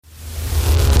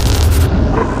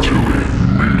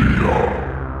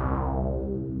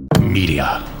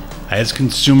As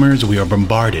consumers, we are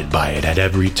bombarded by it at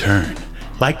every turn,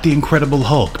 like the Incredible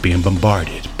Hulk being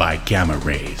bombarded by gamma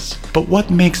rays. But what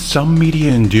makes some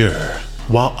media endure,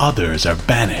 while others are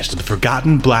banished to the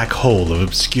forgotten black hole of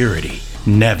obscurity,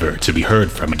 never to be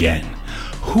heard from again?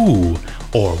 Who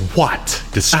or what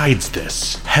decides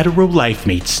this? Hetero life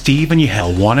mates Steve and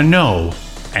Yahel want to know,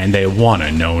 and they want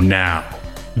to know now.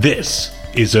 This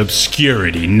is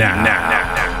Obscurity Now.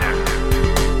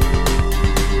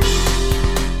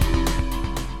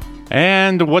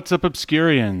 And what's up,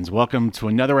 Obscurians? Welcome to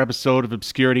another episode of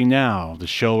Obscurity Now, the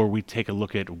show where we take a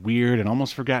look at weird and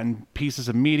almost forgotten pieces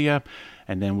of media,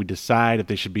 and then we decide if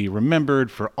they should be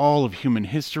remembered for all of human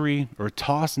history or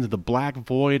tossed into the black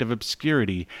void of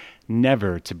obscurity,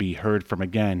 never to be heard from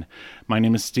again. My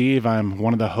name is Steve. I'm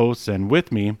one of the hosts, and with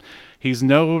me, he's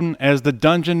known as the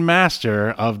Dungeon Master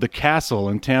of the Castle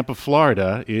in Tampa,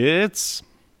 Florida. It's...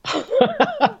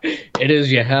 It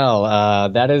is Yahel.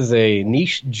 That is a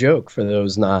niche joke for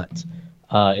those not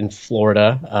in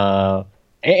Florida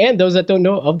and those that don't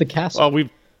know of the castle. Well, we've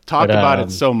talked about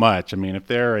it so much. I mean, if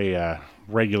they're a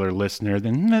regular listener,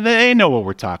 then they know what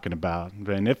we're talking about.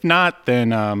 And if not,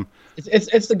 then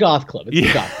it's the Goth Club. It's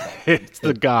the Goth Club. It's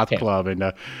the Goth Club,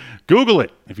 and Google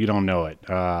it if you don't know it.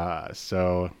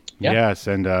 Yes,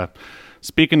 and.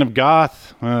 Speaking of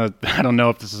goth, I don't know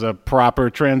if this is a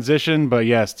proper transition, but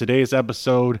yes, today's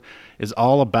episode is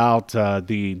all about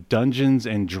the Dungeons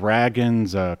and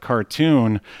Dragons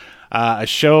cartoon, a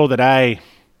show that I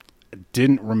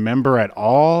didn't remember at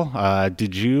all.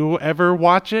 Did you ever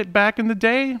watch it back in the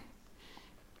day?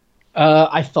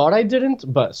 I thought I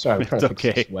didn't, but sorry, I'm trying to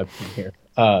fix this webcam here.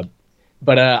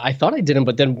 But I thought I didn't,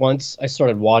 but then once I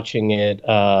started watching it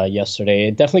yesterday,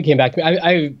 it definitely came back to me.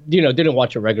 I didn't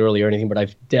watch it regularly or anything, but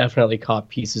I've definitely caught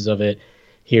pieces of it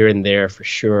here and there for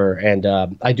sure. And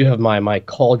I do have my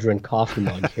Cauldron coffee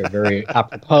mug here, very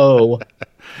apropos,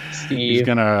 Steve. He's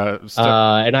gonna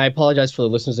and I apologize for the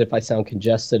listeners if I sound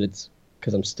congested. It's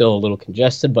because I'm still a little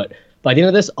congested, but by the end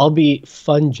of this, I'll be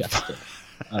fun-gested.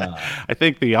 I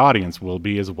think the audience will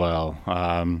be as well.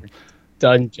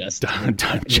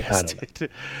 Done-gested.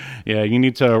 Yeah, you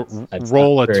need to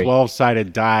roll a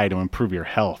 12-sided die to improve your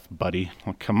health, buddy.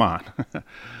 Well, come on.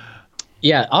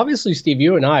 Yeah, obviously, Steve,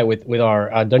 you and I, with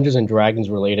our Dungeons and Dragons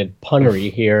related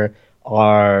punnery here,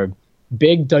 are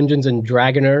big Dungeons and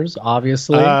Dragoners,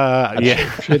 obviously.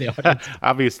 Sure the audience...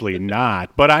 Obviously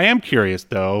not. But I am curious,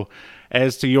 though,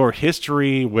 as to your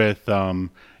history with...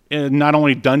 not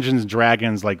only Dungeons &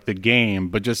 Dragons like the game,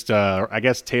 but just, I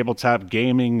guess, tabletop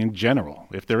gaming in general,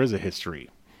 if there is a history.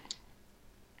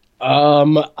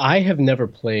 I have never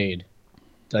played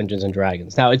Dungeons &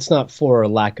 Dragons. Now, it's not for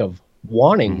lack of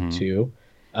wanting to.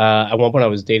 At one point, I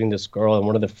was dating this girl, and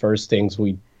one of the first things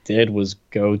we did was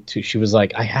she was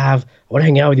like, I want to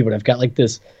hang out with you, but I've got like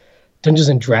this Dungeons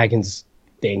 & Dragons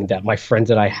thing that my friends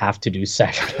and I have to do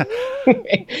Saturday.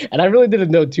 And I really didn't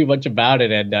know too much about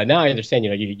it, and now I understand,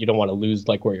 you don't want to lose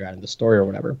like where you're at in the story or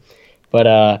whatever.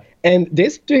 But and they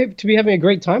seemed to be having a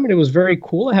great time, and it was very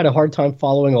cool. I had a hard time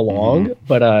following along,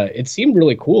 but it seemed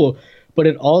really cool. But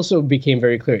it also became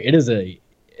very clear it is a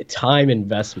time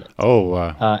investment.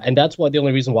 And that's the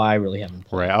only reason why I really haven't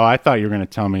played. Right. Oh, I thought you were going to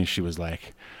tell me she was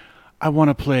like, I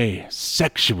want to play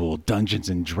sexual Dungeons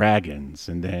and Dragons,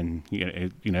 and then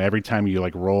every time you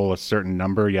like roll a certain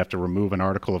number, you have to remove an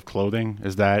article of clothing.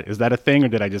 Is that a thing, or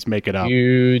did I just make it up?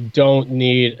 You don't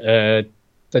need the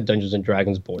Dungeons and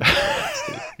Dragons board.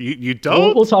 You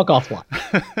don't? We'll talk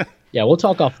offline. Yeah, we'll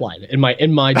talk offline in my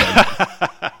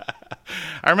dungeon.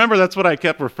 I remember that's what I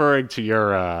kept referring to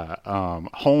your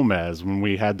home as when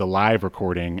we had the live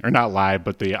recording, or not live,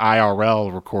 but the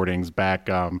IRL recordings back,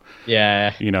 a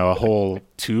whole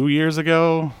 2 years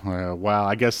ago. Wow,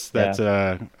 I guess that's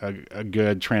a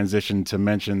good transition to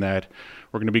mention that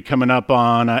we're going to be coming up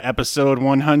on episode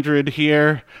 100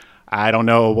 here. I don't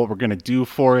know what we're going to do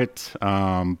for it,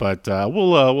 but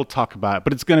we'll talk about it.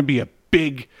 But it's going to be a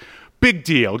big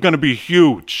deal. It's going to be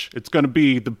huge. It's going to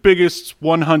be the biggest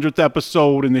 100th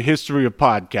episode in the history of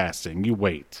podcasting. You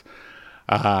wait.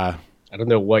 I don't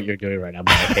know what you're doing right now,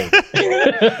 but I hate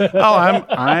it.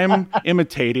 I'm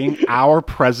imitating our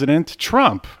President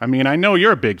Trump. I mean, I know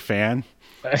you're a big fan.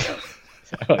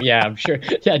 Oh, yeah, I'm sure.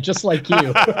 Yeah, just like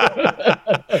you.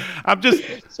 I'm just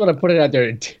want to put it out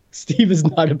there. Steve is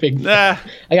not a big fan.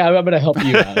 I'm going to help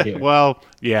you out here. Well,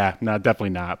 yeah, no, definitely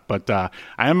not. But I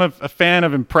am a fan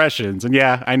of impressions, and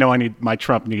yeah, I know my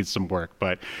Trump needs some work.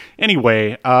 But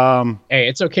anyway, hey,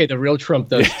 it's okay. The real Trump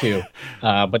does too.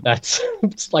 But that's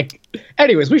it's like.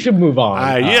 Anyways, we should move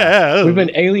on. Yeah, we've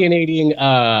been alienating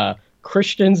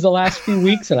Christians the last few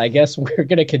weeks, and I guess we're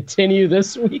going to continue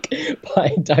this week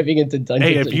by diving into Dungeons and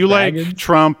Dragons. Hey, if you like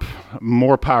Trump,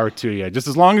 more power to you. Just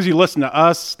as long as you listen to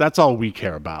us, that's all we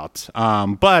care about.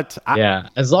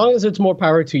 As long as it's more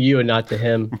power to you and not to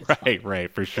him.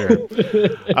 Right, for sure.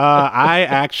 I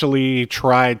actually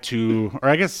tried to, or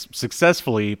I guess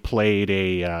successfully played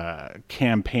a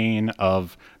campaign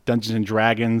of Dungeons and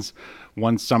Dragons.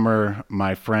 One summer,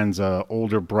 my friend's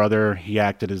older brother, he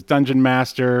acted as dungeon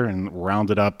master and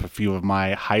rounded up a few of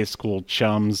my high school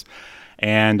chums.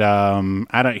 And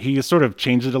he sort of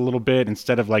changed it a little bit.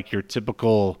 Instead of like your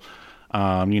typical,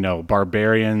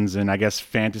 barbarians and I guess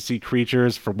fantasy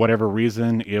creatures, for whatever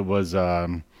reason, it was,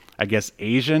 I guess,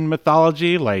 Asian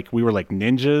mythology. Like we were like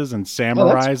ninjas and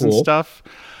samurais and stuff.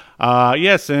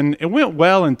 Yes, and it went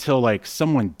well until like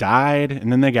someone died,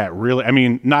 and then they got really, I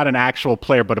mean, not an actual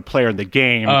player, but a player in the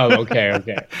game. Oh, okay.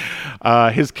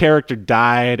 His character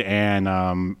died,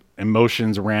 and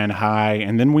emotions ran high,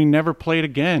 and then we never played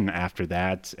again after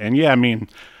that. And yeah, I mean,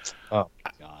 oh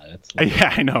my God,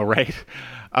 yeah, I know, right?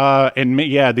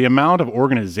 The amount of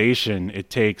organization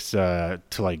it takes to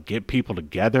like get people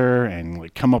together and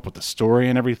like come up with the story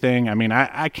and everything. I mean,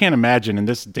 I can't imagine in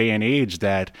this day and age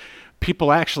that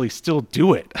people actually still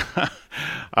do it.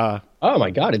 Oh my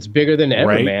God, it's bigger than ever,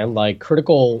 right? Man. Like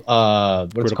Critical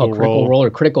Role or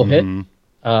Critical Hit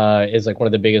is like one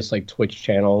of the biggest like Twitch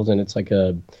channels, and it's like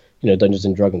a Dungeons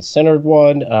and Dragons centered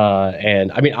one.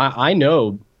 And I mean, I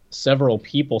know several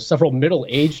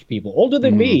middle-aged people, older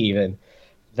than me even,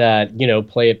 that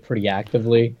play it pretty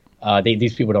actively.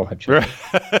 These people don't have children,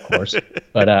 of course,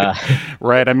 but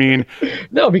right. I mean,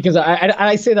 no, because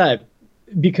I say that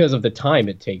because of the time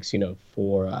it takes,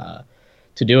 for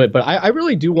to do it. But I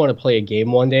really do want to play a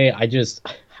game one day. I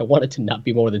want it to not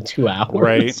be more than 2 hours,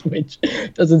 right? Which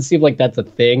doesn't seem like that's a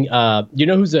thing.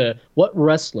 What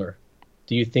wrestler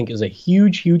do you think is a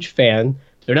huge fan?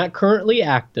 They're not currently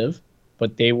active,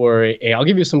 but they were. I'll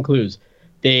give you some clues.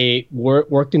 They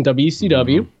worked in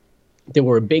WCW. They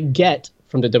were a big get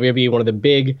from the WWE, one of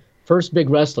the first big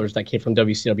wrestlers that came from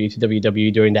WCW to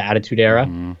WWE during the Attitude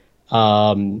Era.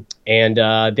 And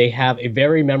they have a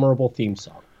very memorable theme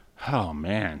song. Oh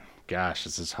man, gosh,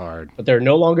 this is hard. But they're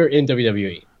no longer in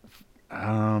WWE.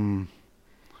 Can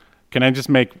I just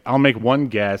I'll make one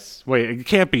guess. Wait, it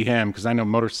can't be him because I know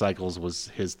motorcycles was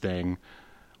his thing.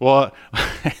 Well,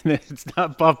 it's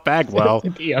not Buff Bagwell.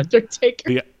 The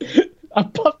Undertaker.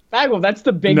 Buff Bagwell. That's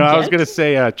the big. No, get? I was gonna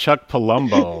say Chuck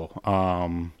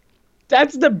Palumbo.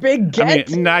 That's the big get.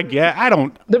 I mean, not yet. I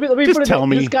don't. Let me just tell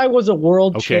me. This guy was a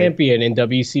world champion in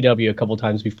WCW a couple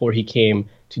times before he came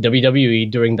to WWE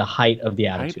during the height of the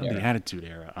Attitude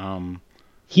Era.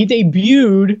 He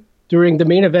debuted during the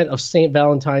main event of St.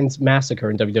 Valentine's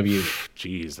Massacre in WWE.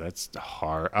 Jeez, that's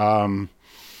hard.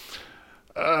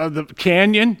 The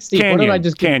Canyon. Steve,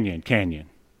 Canyon.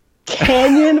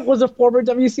 Canyon was a former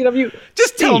WCW.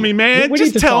 Just tell me, man.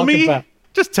 Just tell me.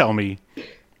 Just tell me.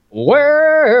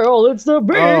 Well, it's the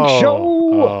big show.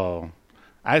 Oh,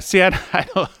 I see. I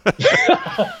don't.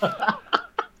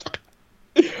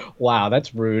 Wow,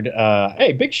 that's rude.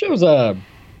 Hey, Big Show's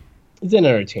he's an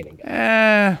entertaining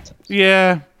guy.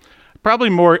 Yeah, probably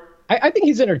more. I think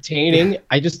he's entertaining.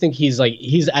 I just think he's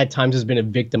at times has been a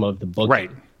victim of the book.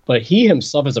 Right. But he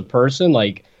himself as a person,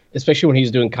 like especially when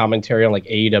he's doing commentary on like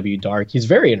AEW Dark, he's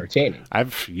very entertaining.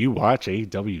 You watch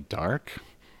AEW Dark?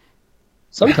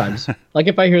 Sometimes, like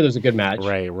if I hear there's a good match,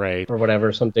 right, or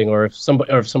whatever, something, or if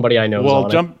somebody I know. Well,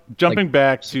 jumping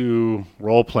back to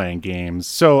role playing games.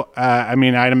 So, I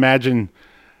mean, I'd imagine,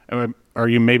 are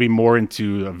you maybe more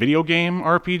into video game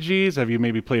RPGs? Have you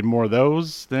maybe played more of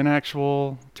those than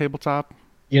actual tabletop?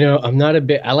 I'm not a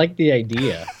bit. I like the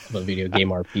idea of a video game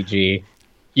RPG,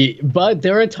 but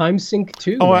there are time sync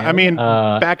too. Oh, man. I mean,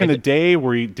 back in the day,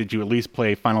 did you at least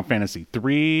play Final Fantasy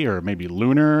 3 or maybe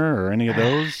Lunar or any of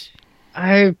those?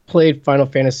 I played Final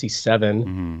Fantasy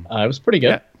 7. It was pretty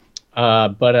good. Yeah.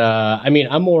 But I mean,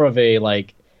 I'm more of a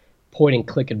like point and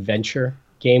click adventure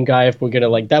game guy. If we're gonna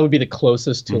that would be the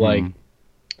closest to like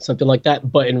something like that.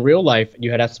 But in real life,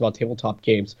 you had asked about tabletop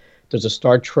games. There's a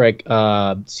Star Trek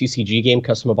CCG game,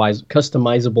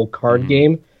 customizable card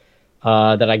game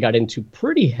that I got into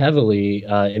pretty heavily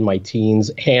in my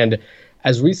teens. And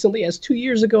as recently as 2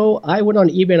 years ago, I went on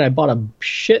eBay and I bought a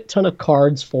shit ton of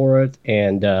cards for it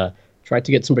and tried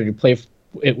to get somebody to play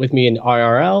it with me in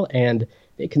IRL, and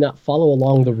they could not follow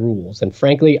along the rules. And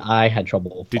frankly, I had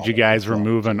trouble. Did you guys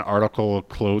remove an article of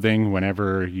clothing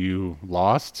whenever you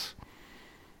lost?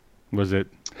 Was it?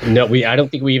 No, I don't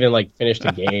think we even finished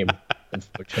the game.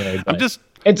 Unfortunately, I'm just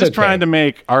trying to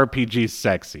make RPGs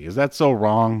sexy. Is that so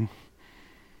wrong?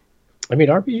 I mean,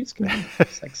 RPGs can be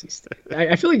sexy stuff.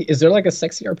 I feel like, is there like a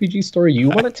sexy RPG story you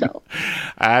want to tell?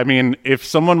 I mean, if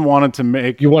someone wanted to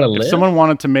make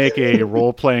a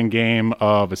role-playing game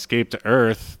of Escape to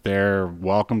Earth, they're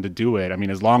welcome to do it. I mean,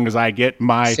 as long as I get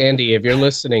my Sandy, if you're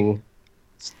listening,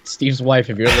 Steve's wife,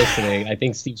 if you're listening, I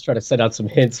think Steve's trying to send out some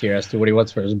hints here as to what he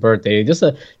wants for his birthday. Just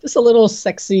a little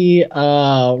sexy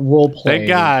role play. Thank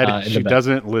God she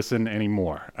doesn't listen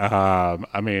anymore.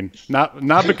 I mean,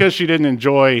 not because she didn't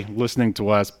enjoy listening to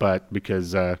us, but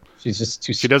because she's just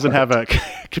too. She doesn't have a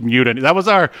community. That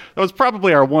was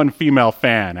probably our one female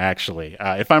fan, actually.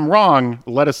 If I'm wrong,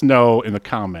 let us know in the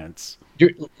comments.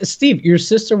 Steve, your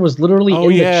sister was literally in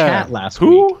the chat last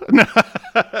week.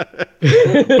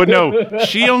 But no,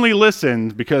 she only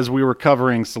listened because we were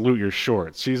covering Salute Your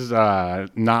Shorts. She's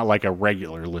not like a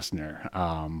regular listener.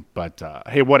 But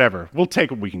hey, whatever. We'll take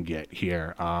what we can get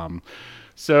here.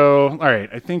 So, all right.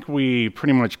 I think we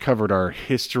pretty much covered our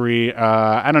history.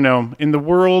 I don't know. In the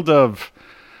world of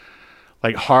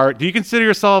like do you consider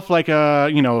yourself like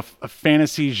a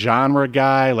fantasy genre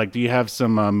guy? Like, do you have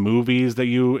some movies that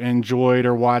you enjoyed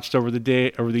or watched over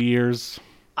the years?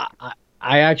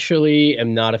 I actually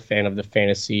am not a fan of the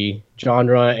fantasy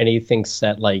genre. Anything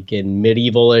set like in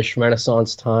medieval-ish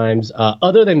Renaissance times,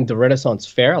 other than the Renaissance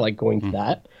Fair, I like going to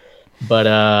that. But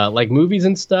like movies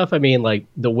and stuff, I mean, like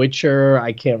The Witcher,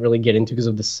 I can't really get into because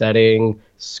of the setting.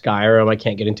 Skyrim, I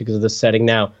can't get into because of the setting.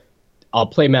 Now, I'll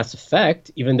play Mass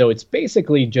Effect, even though it's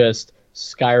basically just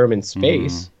Skyrim in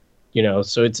space,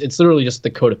 so it's literally just the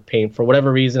coat of paint. For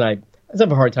whatever reason, I just have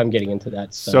a hard time getting into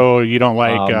that stuff. So you don't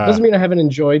like... doesn't mean I haven't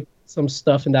enjoyed some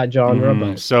stuff in that genre,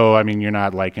 but... So, I mean, you're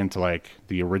not like into like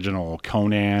the original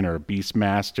Conan or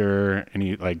Beastmaster,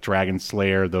 any like Dragon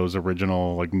Slayer, those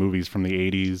original like movies from the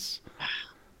 80s?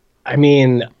 I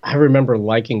mean, I remember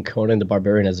liking Conan the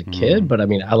Barbarian as a kid, but I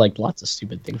mean, I liked lots of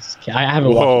stupid things. I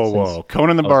haven't watched it since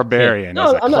Conan the Barbarian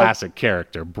is a classic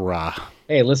character, brah.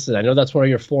 Hey, listen, I know that's one of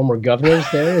your former governors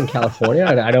there in California.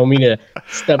 I don't mean to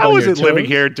step on your toes. I wasn't living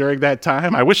here during that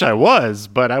time. I wish I was,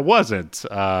 but I wasn't.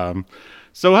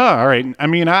 So, all right. I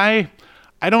mean, I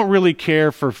don't really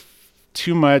care for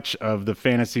too much of the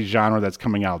fantasy genre that's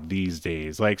coming out these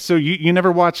days. Like, so you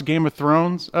never watched Game of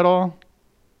Thrones at all?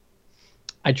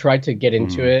 I tried to get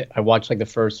into it. I watched like the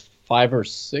first 5 or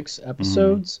 6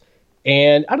 episodes.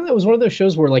 And I don't know, it was one of those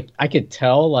shows where like I could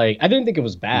tell, like I didn't think it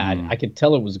was bad. I could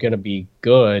tell it was going to be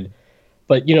good.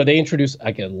 But they introduced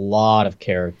like a lot of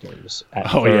characters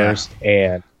at first.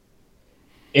 And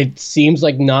it seems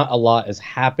like not a lot is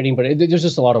happening, but there's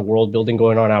just a lot of world building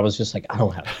going on. I was just like, I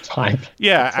don't have time.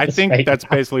 Yeah, I think that's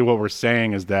basically what we're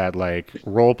saying is that like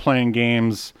role-playing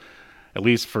games, at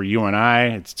least for you and I,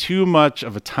 it's too much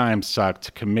of a time suck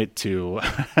to commit to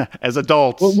as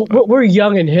adults. We're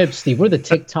young and hip, Steve. We're the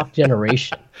TikTok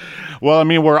generation. Well, I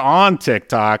mean, we're on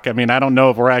TikTok. I mean, I don't know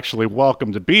if we're actually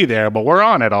welcome to be there, but we're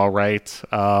on it all right.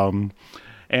 And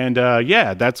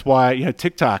that's why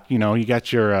TikTok, you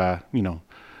got your,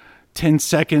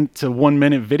 10-second to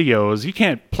 1-minute videos. You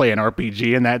can't play an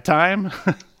RPG in that time.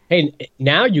 Hey,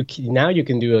 now you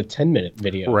can do a 10-minute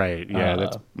video. Right.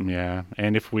 Yeah.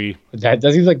 And if that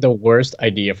seems like the worst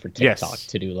idea for TikTok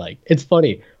to do. Like, it's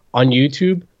funny on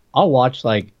YouTube. I'll watch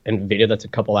like a video that's a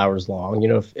couple hours long.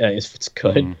 If it's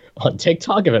good. On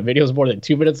TikTok, if a video is more than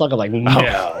 2 minutes long, I'm like,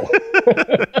 no.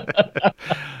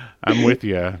 I'm with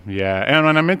you. Yeah.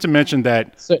 And I meant to mention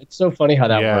that. So it's so funny how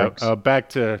that works. Back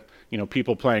to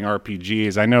people playing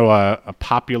RPGs. I know a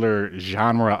popular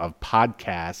genre of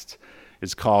podcast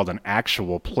is called an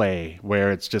actual play,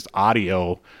 where it's just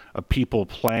audio of people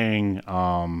playing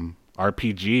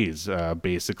RPGs,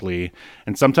 basically.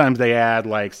 And sometimes they add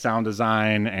like sound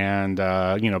design and,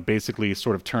 basically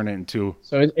sort of turn it into...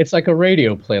 So it's like a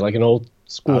radio play, like an old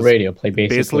school radio play,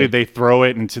 basically. Basically, they throw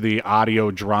it into the audio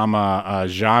drama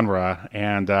genre.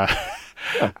 And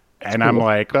and I'm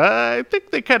like, I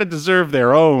think they kind of deserve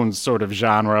their own sort of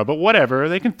genre, but whatever.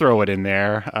 They can throw it in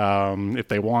there if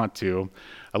they want to.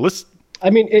 I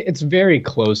mean, it's very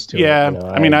close to it. Yeah,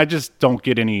 I mean, I just don't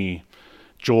get any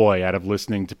joy out of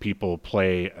listening to people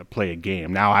play a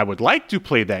game. Now, I would like to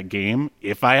play that game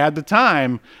if I had the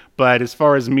time, but as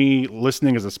far as me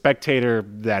listening as a spectator,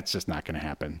 that's just not going to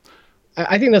happen.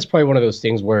 I think that's probably one of those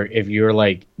things where if you're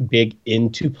like big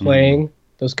into playing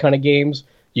those kind of games,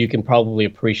 you can probably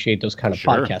appreciate those kind of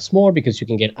podcasts more because you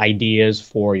can get ideas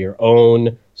for your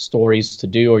own stories to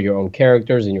do or your own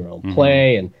characters and your own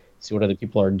play and see what other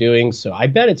people are doing. So I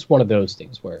bet it's one of those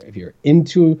things where if you're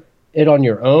into it on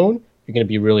your own, you're going to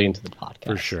be really into the podcast.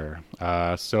 For sure.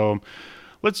 So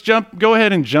let's go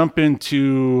ahead and jump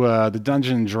into the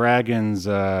Dungeons & Dragons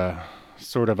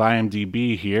sort of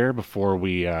IMDb here before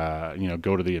we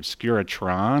go to the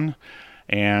Obscuritron.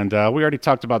 And we already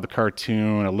talked about the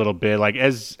cartoon a little bit. Like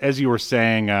as you were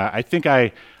saying, I think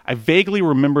I vaguely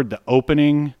remembered the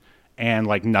opening and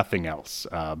like nothing else,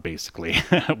 basically,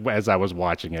 as I was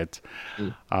watching it.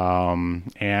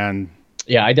 And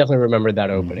yeah, I definitely remembered that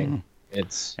opening.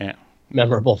 It's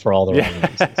memorable for all the wrong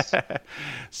reasons.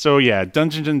 So yeah,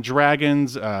 Dungeons and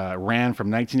Dragons ran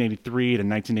from 1983 to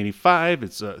 1985.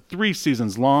 It's 3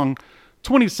 seasons long,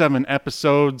 27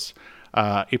 episodes.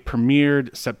 It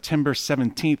premiered September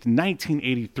 17th,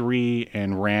 1983,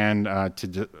 and ran to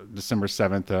December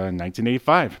 7th,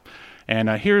 1985. And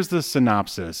here's the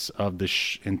synopsis of the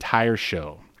entire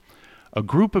show. A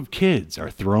group of kids are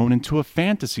thrown into a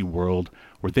fantasy world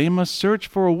where they must search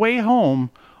for a way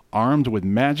home, armed with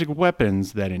magic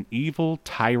weapons that an evil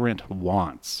tyrant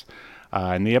wants.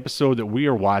 And the episode that we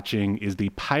are watching is the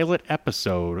pilot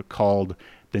episode called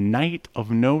The Night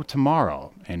of No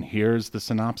Tomorrow. And here's the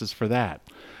synopsis for that.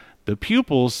 The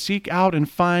pupils seek out and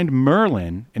find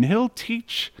Merlin, and he'll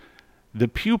teach the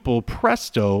pupil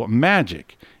Presto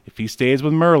magic. If he stays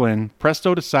with Merlin,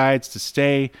 Presto decides to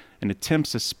stay and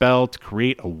attempts a spell to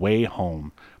create a way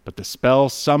home. But the spell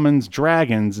summons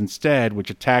dragons instead,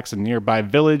 which attacks a nearby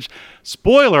village.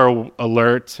 Spoiler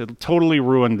alert, it totally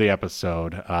ruined the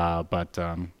episode, but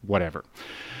whatever.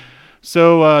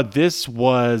 So this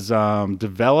was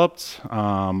developed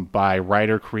by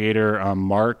writer-creator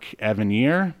Mark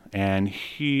Evanier, and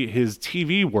his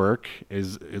TV work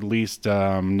is at least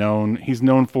known. He's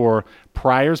known for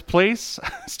Pryor's Place,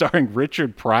 starring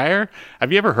Richard Pryor.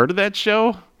 Have you ever heard of that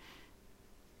show?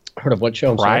 Heard of what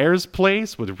show? Pryor's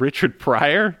Place with Richard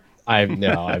Pryor? I've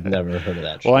never heard of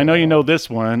that show. Well, I know you know this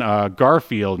one,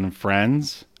 Garfield and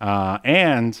Friends,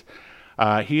 and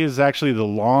he is actually the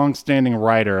long-standing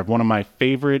writer of one of my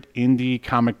favorite indie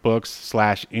comic books /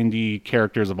 indie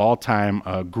characters of all time,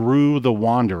 Gru the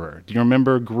Wanderer. Do you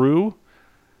remember Gru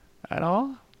at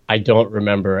all? I don't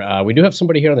remember. We do have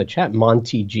somebody here on the chat.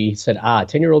 Monty G said,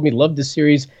 10-year-old me loved this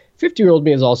series. 50-year-old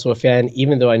me is also a fan,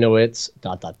 even though I know it's ...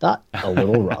 a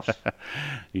little rough.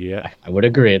 Yeah. I would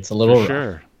agree. It's a little rough.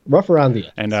 Sure. Rough around the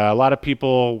edges. And a lot of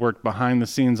people worked behind the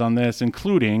scenes on this,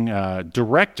 including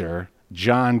director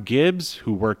John Gibbs,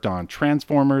 who worked on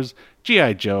Transformers,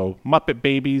 G.I. Joe, Muppet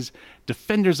Babies,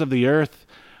 Defenders of the Earth,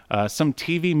 some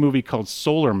TV movie called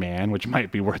Solar Man, which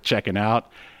might be worth checking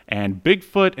out, and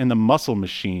Bigfoot and the Muscle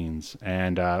Machines.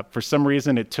 And for some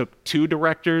reason, it took 2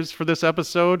 directors for this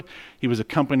episode. He was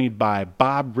accompanied by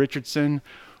Bob Richardson,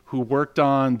 who worked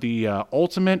on the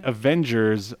Ultimate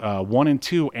Avengers 1 and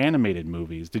 2 animated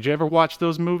movies. Did you ever watch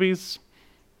those movies?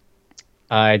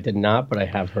 I did not, but I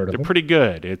have heard of them. They're pretty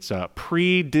good. It's a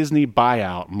pre-Disney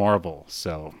buyout Marvel,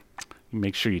 so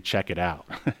make sure you check it out.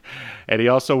 And he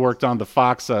also worked on the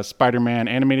Fox Spider-Man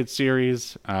animated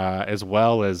series, as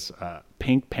well as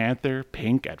Pink Panther,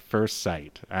 Pink at First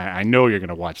Sight. I know you're going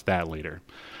to watch that later.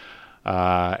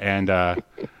 And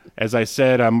as I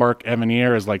said, Mark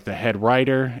Evanier is like the head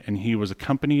writer, and he was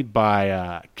accompanied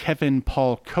by Kevin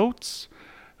Paul Coates,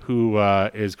 who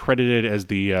is credited as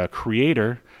the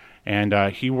creator. And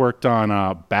he worked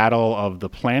on Battle of the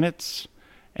Planets.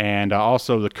 And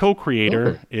also the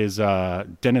co-creator is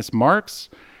Dennis Marks.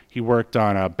 He worked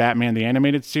on Batman the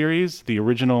Animated Series, the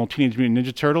original Teenage Mutant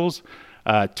Ninja Turtles,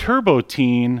 Turbo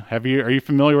Teen. Are you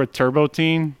familiar with Turbo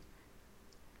Teen?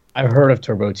 I've heard of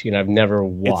Turbo Teen. I've never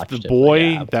watched it. It's the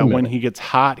boy that when he gets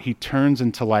hot, he turns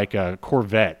into like a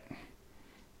Corvette.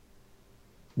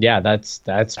 Yeah, that's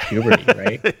puberty,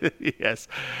 right? Yes.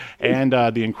 And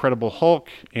The Incredible Hulk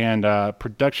and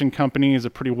production companies are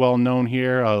pretty well known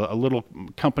here. A little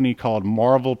company called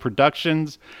Marvel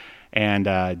Productions and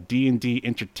D&D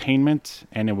Entertainment.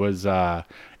 And it was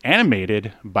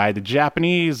animated by the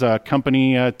Japanese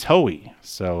company Toei.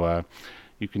 So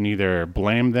you can either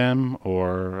blame them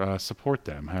or support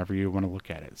them, however you want to look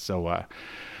at it.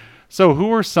 So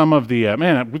who are some of the...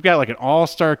 man, we've got like an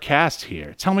all-star cast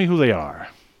here. Tell me who they are.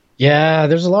 Yeah,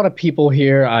 there's a lot of people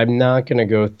here. I'm not going to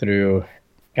go through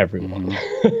everyone.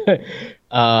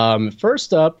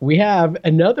 First up, we have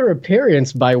another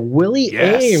appearance by Willie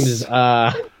Ames.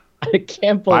 I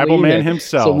can't believe Bible Man it.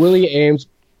 himself. So Willie Ames,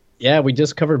 we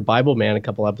just covered Bible Man a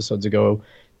couple episodes ago.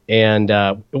 And,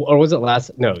 or was it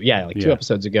last? No, 2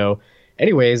 episodes ago.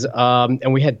 Anyways,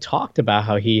 and we had talked about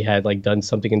how he had like done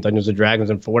something in Dungeons and Dragons.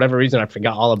 And for whatever reason, I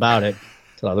forgot all about it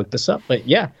until I looked this up. But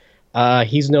yeah.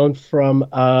 He's known from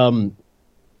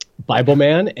Bible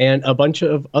Man and a bunch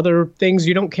of other things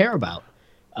you don't care about.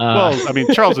 Well, I mean,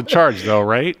 Charles in Charge, though,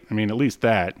 right? I mean, at least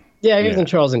that. Yeah, he was in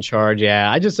Charles in Charge.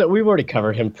 Yeah, we've already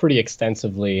covered him pretty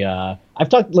extensively. I've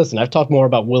talked more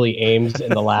about Willie Ames in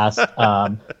the last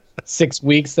 6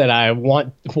 weeks than I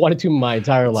wanted to my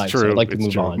entire life. True. So I'd like to it's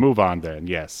move true. on. Move on then.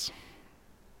 Yes.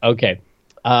 Okay.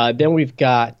 Then we've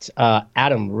got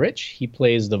Adam Rich. He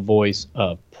plays the voice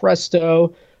of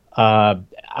Presto.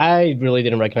 I really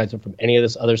didn't recognize him from any of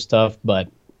this other stuff, but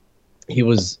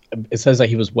it says that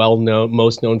he was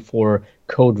most known for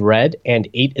Code Red and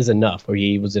 8 is Enough, where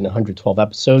he was in 112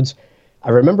 episodes. I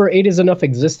remember 8 is Enough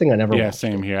existing. I never watched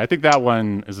same it. here. I think that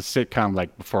one is a sitcom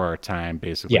like before our time,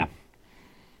 basically.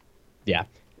 Yeah.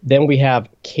 Then we have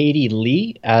Katie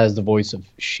Lee as the voice of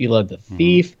Sheila the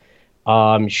Thief.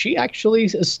 She actually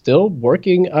is still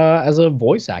working as a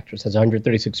voice actress, has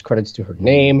 136 credits to her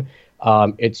name.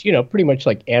 It's, pretty much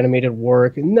like animated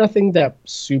work. Nothing that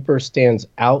super stands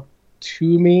out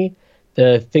to me.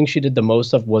 The thing she did the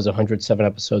most of was 107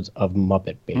 episodes of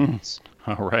Muppet Babies.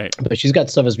 All right. But she's got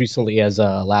stuff as recently as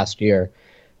last year.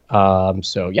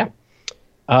 So, yeah.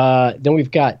 Then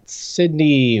we've got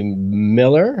Sydney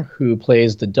Miller, who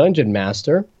plays the Dungeon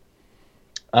Master.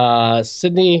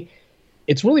 Sydney,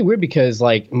 it's really weird because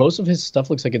like most of his stuff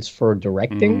looks like it's for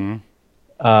directing.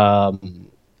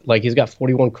 Like he's got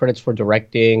 41 credits for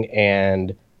directing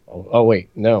and wait,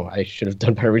 no, I should have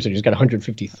done better research. He's got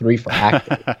 153 for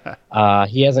acting.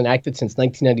 He hasn't acted since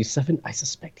 1997. I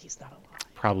suspect he's not alive.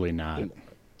 Probably not.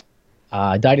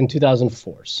 Died in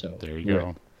 2004. So there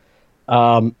you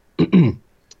go.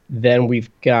 Then we've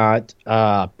got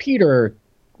Peter.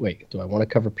 Wait, do I want to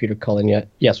cover Peter Cullen yet?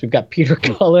 Yes, we've got Peter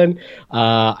Cullen.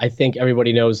 I think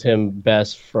everybody knows him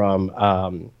best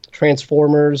from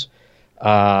Transformers,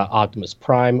 Optimus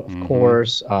Prime, of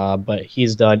course. But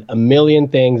he's done a million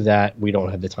things that we don't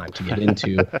have the time to get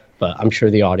into. But I'm sure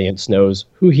the audience knows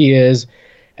who he is.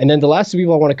 And then the last two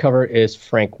people I want to cover is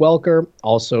Frank Welker,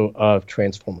 also of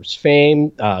Transformers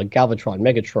fame, Galvatron,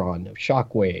 Megatron,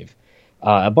 Shockwave,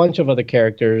 a bunch of other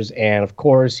characters. And, of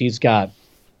course, he's got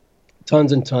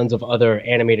tons and tons of other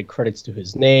animated credits to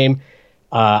his name.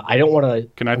 I don't want to...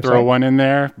 Can I throw one in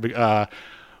there?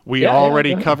 We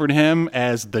already covered him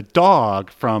as the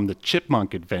dog from the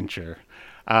Chipmunk Adventure.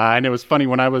 And it was funny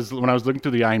when I was looking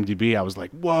through the IMDb, I was like,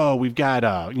 whoa, we've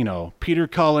got, Peter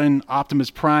Cullen,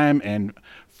 Optimus Prime, and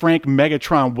Frank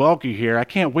Megatron Welker here. I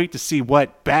can't wait to see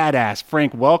what badass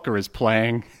Frank Welker is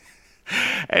playing.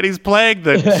 And he's playing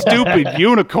the stupid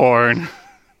unicorn.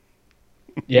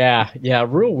 Yeah,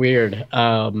 real weird.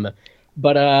 And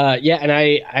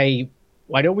I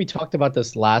know we talked about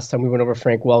this last time we went over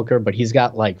Frank Welker, but he's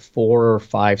got like 4 or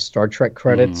 5 Star Trek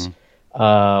credits.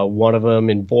 One of them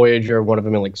in Voyager, one of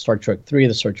them in like Star Trek 3,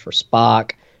 The Search for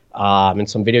Spock, and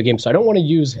some video games. So I don't want to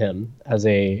use him because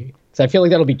I feel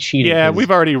like that'll be cheating. Yeah,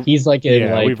 he's like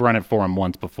we've run it for him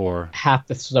once before. Half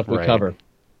the stuff we cover.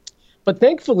 But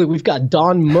thankfully, we've got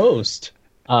Don Most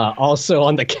also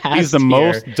on the cast. He's the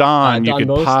most Don you could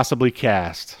possibly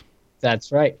cast.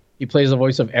 That's right. He plays the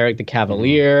voice of Eric the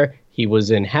Cavalier. He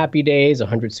was in Happy Days,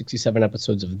 167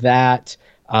 episodes of that.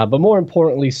 But more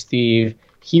importantly, Steve,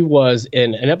 he was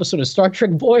in an episode of Star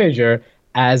Trek Voyager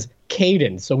as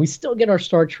Caden. So we still get our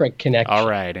Star Trek connection. All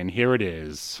right, and here it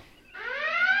is.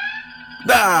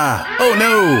 Oh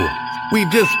no! We've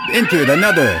just entered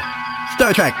another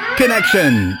Star Trek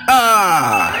connection.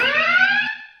 I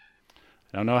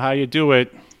don't know how you do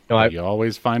it. But you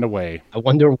always find a way. I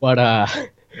wonder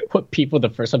what people the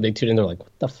first time they tune in, they're like,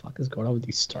 what the fuck is going on with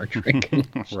these Star Trek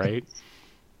connections? Right.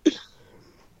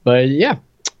 But yeah.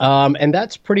 And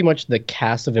that's pretty much the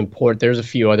cast of import. There's a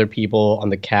few other people on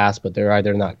the cast, but they're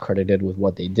either not credited with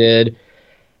what they did,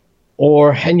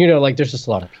 there's just a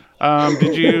lot of people.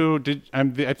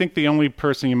 I think the only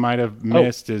person you might have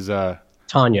missed is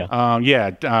Tanya.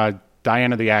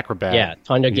 Diana the Acrobat. Yeah,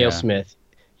 Tanya Gale Smith.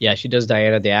 Yeah, she does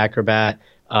Diana the Acrobat.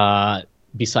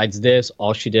 Besides this,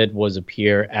 all she did was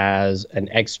appear as an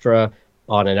extra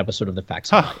on an episode of The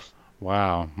Facts of Life.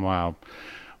 Wow. Well,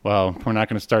 we're not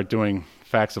going to start doing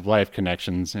Facts of Life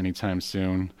connections anytime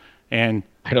soon. And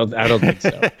I don't think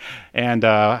so. And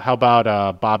how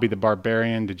about Bobby the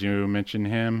Barbarian? Did you mention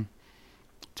him?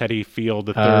 Teddy Field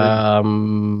III?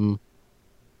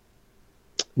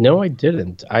 No, I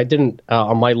didn't.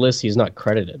 On my list, he's not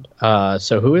credited.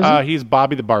 So who is he? He's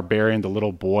Bobby the Barbarian, the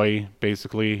little boy,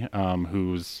 basically,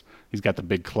 he's got the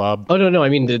big club. Oh, no, I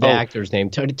mean the actor's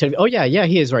name. Oh, yeah,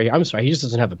 he is right here. I'm sorry, he just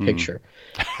doesn't have a picture.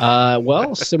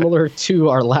 Well, similar to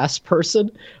our last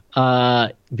person,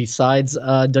 besides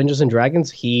Dungeons and Dragons,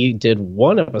 he did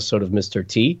 1 episode of Mr.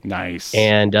 T. Nice.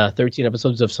 And 13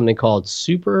 episodes of something called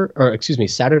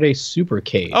Saturday Super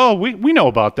Cave. Oh, we know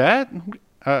about that.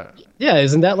 Yeah,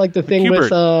 isn't that like the thing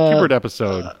with Kubert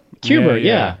episode? Cubert,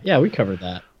 yeah, we covered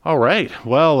that. All right.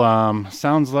 Well,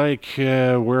 sounds like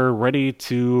we're ready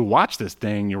to watch this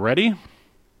thing. You ready?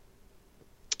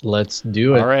 Let's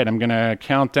do it. All right, I'm going to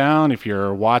count down. If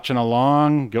you're watching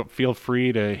along, feel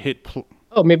free to hit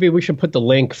Oh, maybe we should put the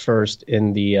link first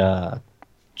in the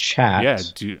chat. Yeah,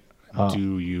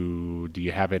 do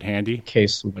you have it handy? In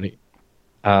case somebody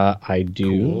I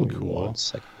do. Cool. 1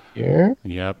 second here.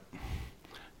 Yep.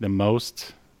 The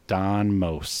most Don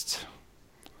Most.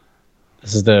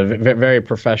 This is the very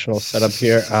professional setup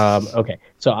here. Okay,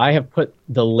 so I have put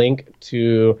the link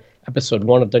to episode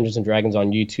 1 of Dungeons & Dragons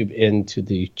on YouTube into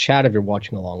the chat if you're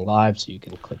watching along live, so you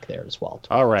can click there as well.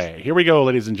 All right, here we go,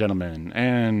 ladies and gentlemen.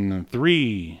 And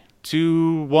 3,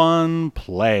 2, 1,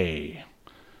 play.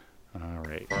 All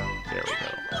right, there we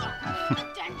go.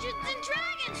 Dungeons &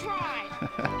 Dragons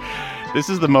ride! This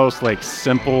is the most,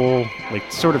 simple,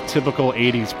 sort of typical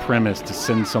 80s premise to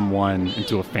send someone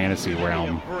into a fantasy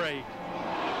realm.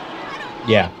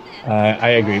 Yeah, I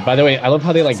agree. By the way, I love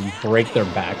how they break their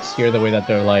backs here, the way that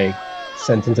they're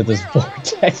sent into this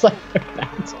vortex, their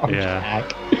backs are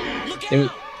back.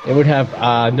 They would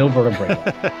have no vertebrae.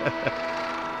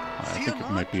 I think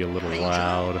it might be a little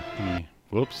loud.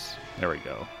 Whoops. There we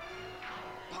go.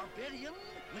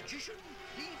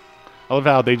 I love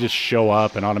how they just show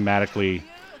up and automatically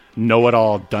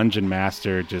know-it-all dungeon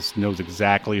master just knows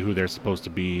exactly who they're supposed to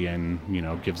be and,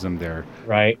 gives them their...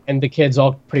 Right, and the kids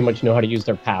all pretty much know how to use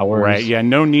their powers. Right, yeah,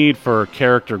 no need for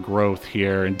character growth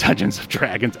here in Dungeons &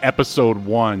 Dragons Episode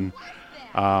 1.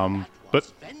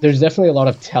 But there's definitely a lot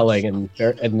of telling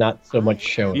and not so much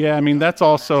showing. Yeah, that's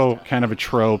also kind of a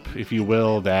trope, if you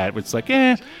will, that it's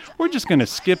we're just going to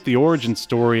skip the origin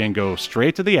story and go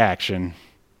straight to the action.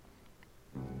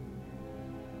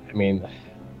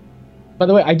 By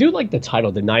the way, I do like the title.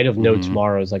 The Night of No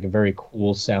Tomorrow is a very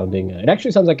cool sounding. It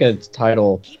actually sounds like a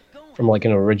title from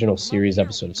an original series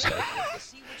episode of Star Trek.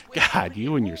 God,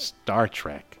 you and your Star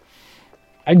Trek.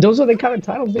 And those are the kind of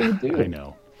titles they would do. I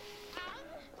know.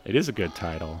 It is a good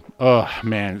title. Oh,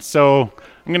 man. So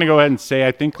I'm going to go ahead and say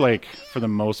I think, for the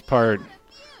most part,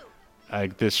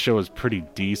 this show is pretty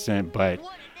decent, but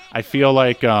I feel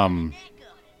like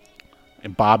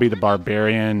Bobby the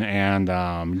Barbarian and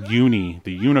Uni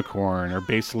the Unicorn are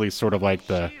basically sort of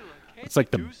the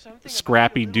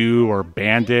Scrappy Doo or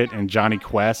Bandit and Johnny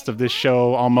Quest of this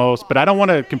show almost. But I don't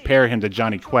want to compare him to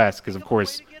Johnny Quest because, of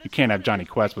course, you can't have Johnny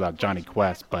Quest without Johnny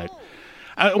Quest. But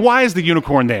why is the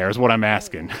Unicorn there is what I'm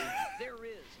asking.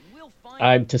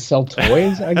 To sell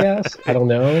toys, I guess. I don't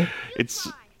know. That's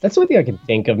the only thing I can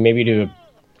think of. Maybe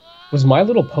was My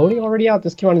Little Pony already out?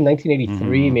 This came out in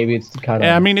 1983. Maybe it's to kind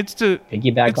of it's to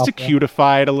piggyback off to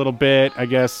cutify it a little bit, I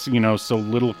guess, so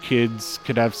little kids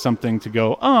could have something to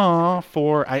go,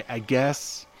 for, I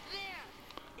guess.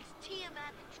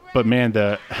 But man,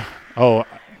 what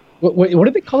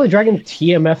did they call the dragon?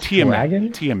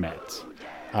 Dragon? Tiamat.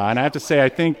 And I have to say, I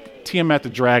think Tiamat the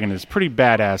dragon is pretty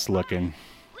badass looking.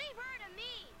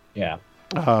 Yeah.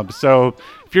 So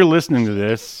if you're listening to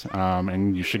this,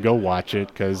 and you should go watch it,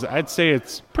 because I'd say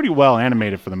it's pretty well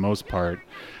animated for the most part.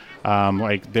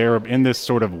 They're in this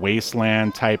sort of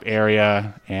wasteland type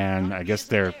area, and I guess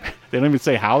they don't even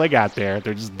say how they got there.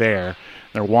 They're just there.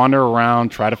 They're wandering around,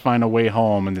 try to find a way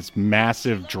home, and this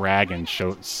massive dragon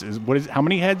shows. How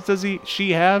many heads does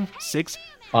she have? 6?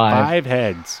 5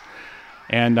 heads.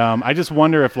 And I just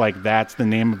wonder if that's the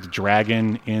name of the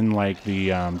dragon in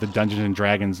the Dungeons and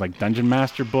Dragons Dungeon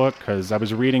Master book, because I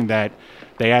was reading that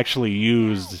they actually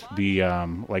used the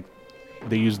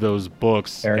they used those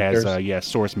books as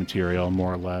source material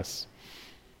more or less.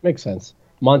 Makes sense.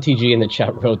 Monty G in the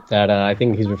chat wrote that I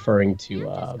think he's referring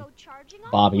to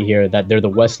Bobby here, that they're the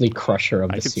Wesley Crusher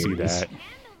of the series. I could see that.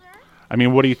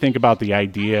 What do you think about the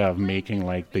idea of making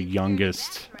the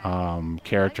youngest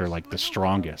character the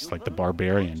strongest, the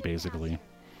barbarian, basically?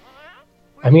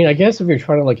 I guess if you're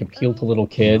trying to appeal to little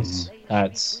kids,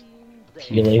 that's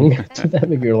appealing to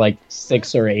them. If you're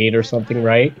 6 or 8 or something,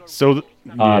 right? So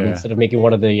instead of making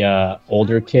one of the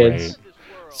older kids. Right.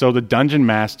 So the Dungeon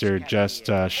Master just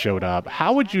showed up.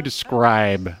 How would you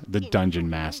describe the Dungeon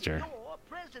Master?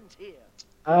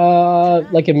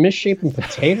 Like a misshapen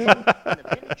potato.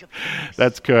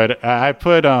 That's good. I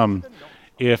put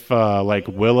if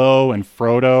Willow and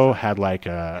Frodo had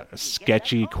a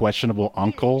sketchy, questionable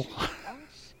uncle.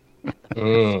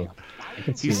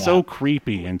 He's so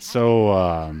creepy and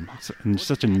so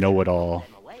such a know-it-all.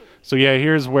 So yeah,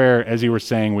 here's where, as you were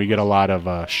saying, we get a lot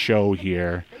of show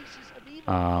here.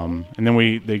 And then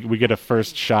we get a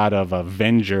first shot of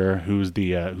Avenger, who's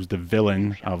the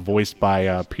villain, voiced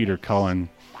by Peter Cullen.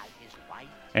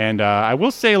 And I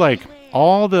will say,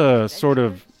 all the sort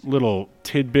of little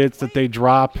tidbits that they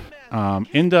drop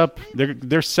end up they're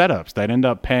setups that end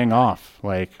up paying off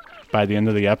like by the end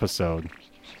of the episode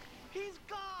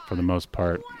for the most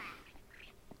part.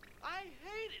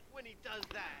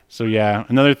 So yeah,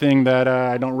 another thing that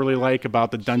I don't really like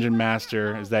about the Dungeon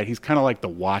Master is that he's kind of like the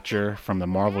Watcher from the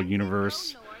Marvel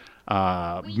Universe.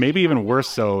 Maybe even worse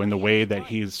so in the way that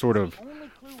he sort of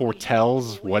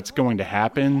foretells what's going to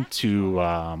happen to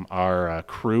our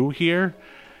crew here.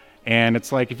 And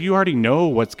it's like, if you already know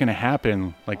what's going to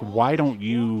happen, like, why don't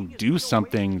you do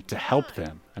something to help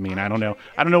them? I mean, I don't know.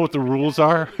 I don't know what the rules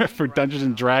are for Dungeons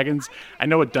and Dragons. I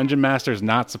know a Dungeon Master is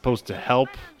not supposed to help.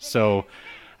 So,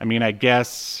 I mean, I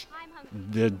guess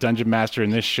the Dungeon Master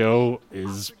in this show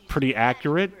is pretty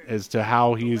accurate as to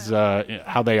how he's,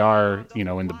 how they are, you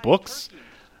know, in the books.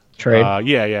 Trade.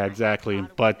 Yeah, exactly.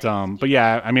 But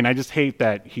yeah, I mean, I just hate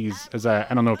that he's,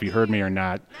 I don't know if you heard me or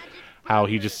not, how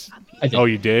he just. Oh,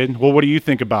 you did? Well, what do you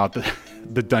think about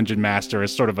the Dungeon Master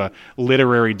as sort of a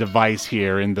literary device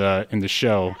here in the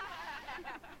show?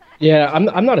 Yeah,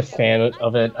 I'm not a fan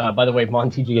of it. By the way,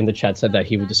 Monty G in the chat said that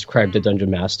he would describe the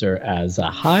Dungeon Master as a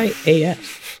high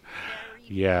AF.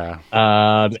 Yeah.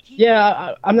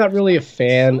 Yeah, I'm not really a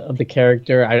fan of the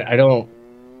character. I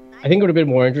think it would have been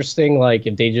more interesting, like,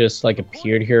 if they just like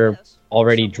appeared here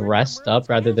already dressed up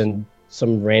rather than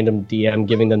some random DM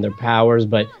giving them their powers.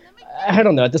 But I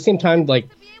don't know. At the same time, like,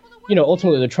 you know,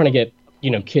 ultimately they're trying to get, you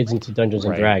know, kids into Dungeons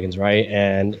and Dragons, right?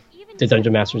 And the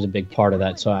Dungeon Master is a big part of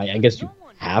that. So I guess you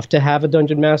have to have a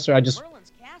Dungeon Master. I just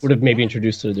would have maybe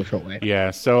introduced it a different way.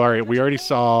 Yeah. So, all right, we already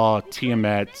saw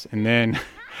Tiamat, and then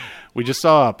we just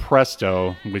saw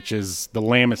Presto, which is the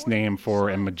lamest name for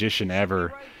a magician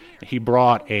ever. He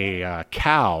brought a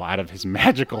cow out of his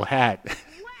magical hat.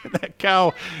 That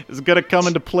cow is going to come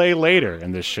into play later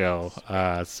in this show.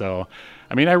 So,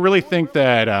 I mean, I really think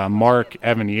that Mark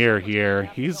Evanier here,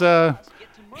 he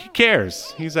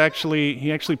cares. He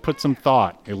actually put some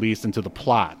thought, at least, into the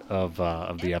plot of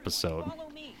the episode.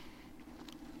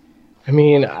 I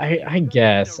mean, I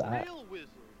guess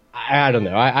I don't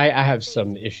know. I have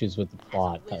some issues with the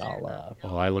plot that I'll.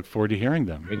 Well, I look forward to hearing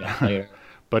them. Later.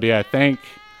 But yeah, thank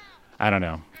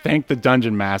the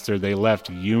Dungeon Master. They left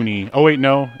Uni. Oh wait,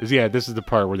 no. This is the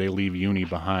part where they leave Uni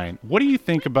behind. What do you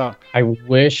think about? I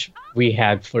wish we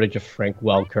had footage of Frank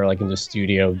Welker like in the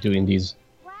studio doing these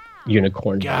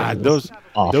unicorn. God,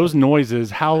 those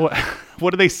noises. How?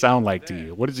 What do they sound like to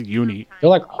you? What is a Uni? They're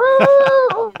like.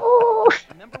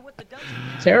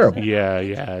 Terrible. Yeah.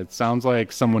 It sounds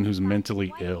like someone who's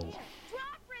mentally ill.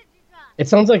 It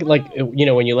sounds like you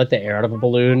know when you let the air out of a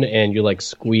balloon and you like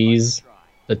squeeze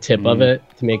the tip of it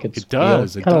to make it. It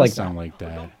does. It does like sound like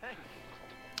that.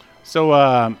 So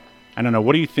I don't know.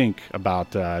 What do you think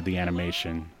about the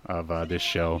animation of this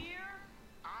show?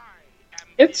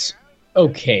 It's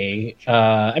okay.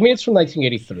 I mean, it's from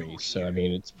 1983, so I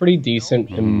mean, it's pretty decent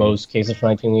in most cases for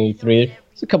 1983.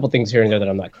 There's a couple things here and there that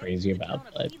I'm not crazy about,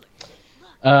 but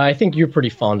I think you're pretty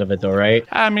fond of it, though, right?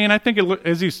 I mean, I think it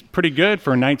is pretty good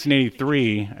for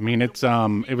 1983. I mean, it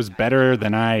was better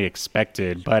than I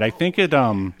expected, but I think it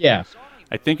yeah.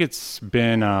 I think it's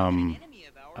been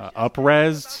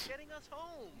up-resed,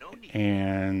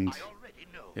 and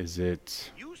is it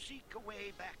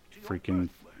freaking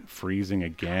freezing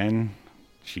again?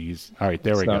 Jeez. All right,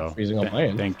 there we go. Freezing on my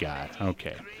end. Thank God.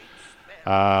 Okay.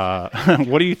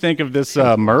 What do you think of this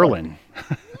Merlin?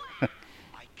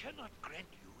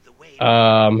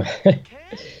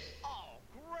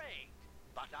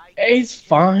 It's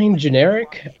fine,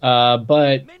 generic,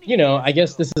 but you know, I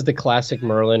guess this is the classic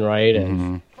Merlin, right?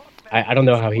 And I don't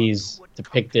know how he's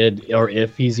depicted, or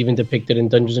if he's even depicted in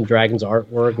Dungeons and Dragons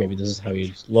artwork. Maybe this is how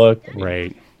he's looked. I mean,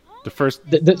 right. The first.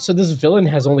 So this villain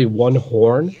has only one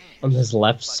horn on his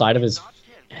left side of his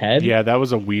head. Yeah, that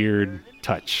was a weird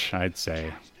touch, I'd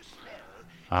say.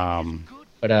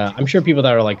 But I'm sure people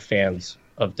that are like fans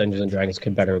of Dungeons and Dragons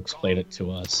could better explain it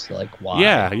to us, like why.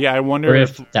 Yeah. I wonder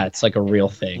if that's like a real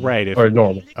thing, right? If or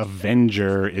normal.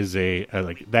 Avenger is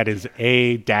that is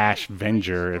a dash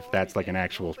Venger, if that's like an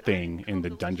actual thing in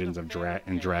the Dungeons of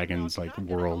and Dragons like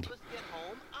world.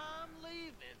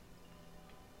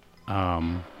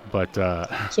 But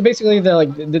so basically,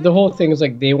 the whole thing is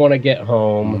like they want to get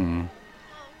home.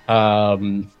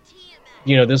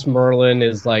 You know, this Merlin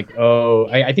is like,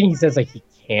 I think he says like he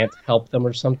can't help them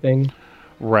or something.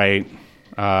 Right.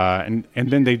 And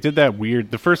then they did that weird.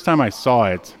 The first time I saw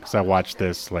it, because I watched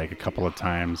this like a couple of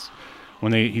times,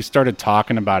 when he started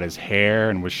talking about his hair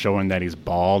and was showing that he's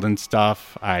bald and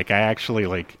stuff. I actually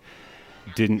like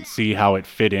didn't see how it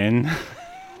fit in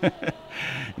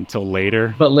until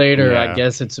later. But later, yeah. I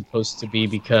guess it's supposed to be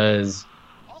because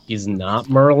he's not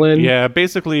Merlin. Yeah,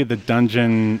 basically the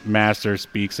dungeon master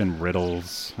speaks in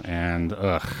riddles, and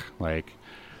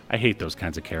I hate those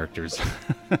kinds of characters.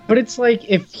 But it's like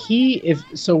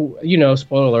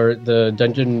spoiler alert,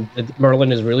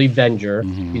 Merlin is really Venger.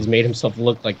 Mm-hmm. He's made himself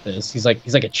look like this. He's like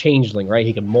a changeling, right?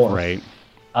 He can morph. Right.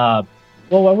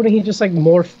 Well, why wouldn't he just like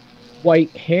morph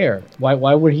white hair? Why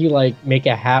would he like make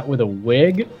a hat with a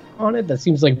wig on it? That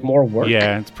seems like more work.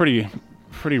 Yeah, it's pretty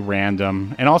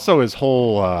random. And also his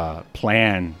whole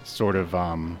plan sort of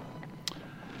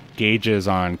gauges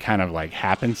on kind of like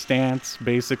happenstance,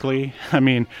 basically. I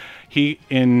mean, he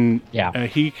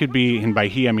could be, and by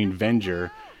he I mean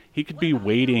Venger, he could be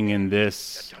waiting in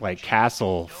this like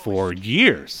castle for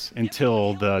years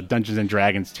until the Dungeons and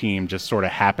Dragons team just sort of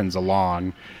happens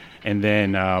along, and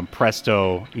then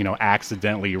presto,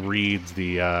 accidentally reads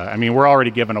the. I mean, we're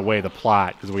already giving away the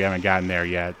plot because we haven't gotten there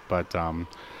yet, but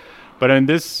in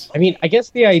this, I mean, I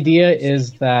guess the idea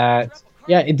is that.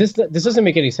 Yeah, this doesn't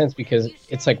make any sense because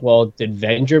it's like, well, did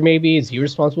Venger is he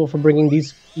responsible for bringing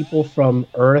these people from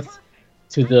Earth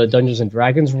to the Dungeons and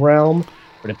Dragons realm?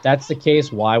 But if that's the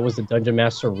case, why was the Dungeon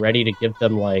Master ready to give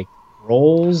them like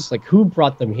roles? Like, who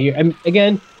brought them here? And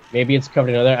again, maybe it's covered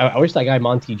in other. I wish that guy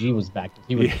Monty G was back.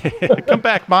 He would come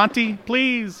back, Monty,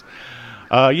 please.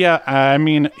 I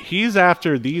mean, he's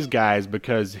after these guys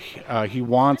because he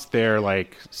wants their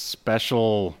like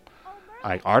special.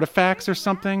 Like artifacts or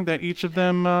something that each of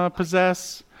them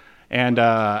possess, and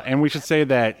we should say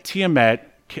that Tiamat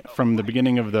from the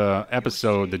beginning of the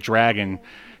episode, the dragon,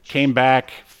 came back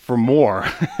for more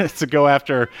to go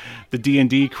after the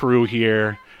D&D crew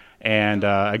here, and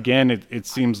again it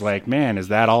seems like, man, is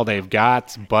that all they've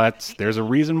got? But there's a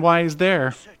reason why he's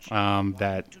there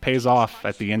that pays off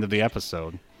at the end of the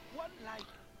episode.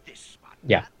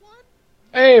 Yeah.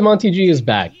 Hey, Monty G is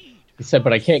back. He said,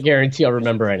 but I can't guarantee I'll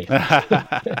remember anything.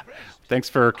 Thanks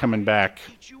for coming back.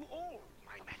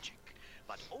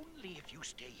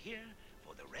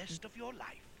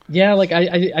 Yeah, like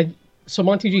so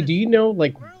Monty G, do you know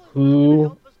like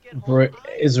who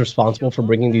is responsible for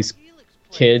bringing these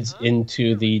kids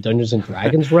into the Dungeons and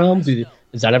Dragons realm?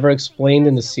 Is that ever explained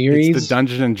in the series? It's the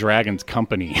Dungeons and Dragons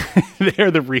company. They're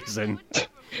the reason.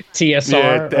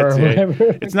 TSR or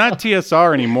whatever. It's not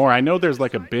TSR anymore. I know there's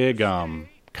like a big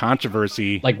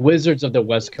controversy, like Wizards of the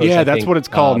West Coast. Yeah, that's what it's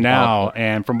called now.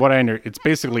 And from what I understand, it's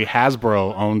basically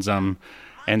Hasbro owns them,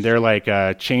 and they're like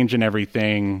changing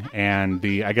everything. And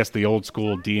I guess the old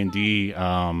school D&D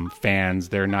fans,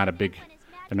 they're not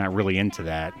really into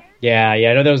that. Yeah,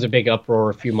 I know there was a big uproar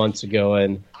a few months ago,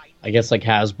 and I guess like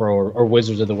Hasbro or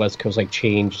Wizards of the West Coast like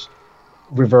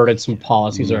reverted some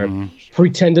policies or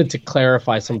pretended to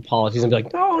clarify some policies and be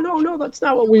like, no, that's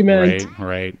not what we meant.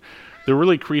 Right. The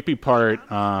really creepy part,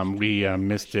 we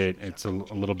missed it. It's a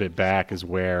little bit back, is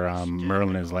where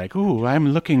Merlin is like, "Ooh, I'm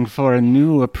looking for a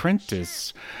new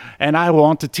apprentice, and I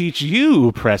want to teach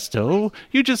you, Presto.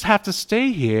 You just have to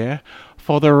stay here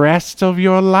for the rest of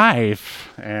your life."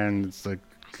 And it's like,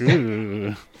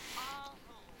 ooh.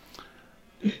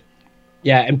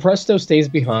 Yeah, and Presto stays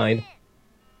behind,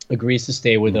 agrees to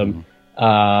stay with him,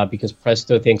 because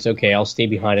Presto thinks, okay, I'll stay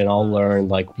behind and I'll learn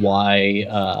like why.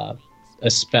 A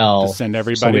spell to send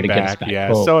everybody back. Yeah.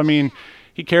 Home. So I mean,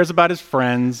 he cares about his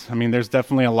friends. I mean, there's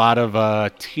definitely a lot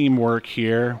of teamwork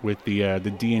here with the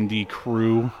D&D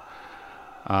crew,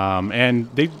 and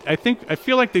I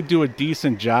feel like they do a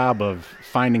decent job of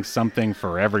finding something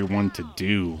for everyone to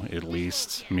do. At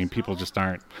least, I mean, people just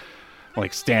aren't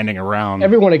like standing around.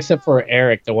 Everyone except for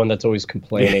Eric, the one that's always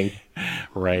complaining.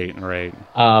 Right.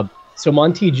 So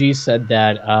Monty G said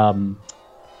that.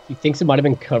 He thinks it might have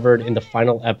been covered in the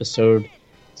final episode.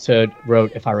 So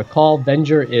wrote, if I recall,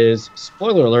 Venger is,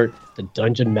 spoiler alert, the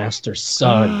Dungeon Master's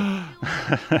son.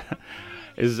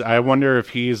 I wonder if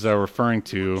he's referring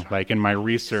to, like in my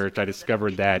research, I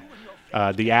discovered that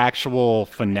the actual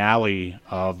finale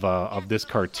of this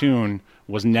cartoon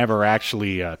was never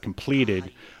actually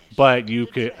completed. But you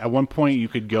could, at one point, you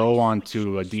could go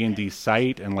onto a D&D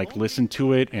site and like listen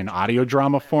to it in audio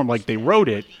drama form, like they wrote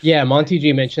it. Yeah, Monty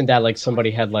G mentioned that like some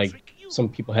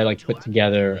people had like put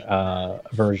together a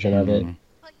version of it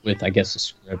with, I guess, a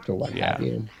script or what have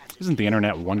you. Isn't the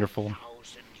internet wonderful?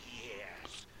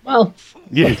 Well,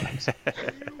 yeah.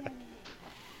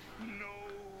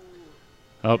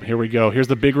 Oh, here we go. Here's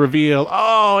the big reveal.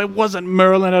 Oh, it wasn't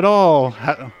Merlin at all.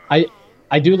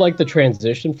 I do like the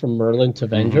transition from Merlin to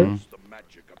Venger.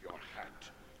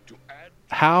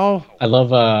 How? I love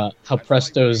how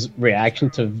Presto's reaction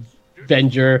to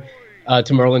Venger,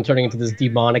 to Merlin turning into this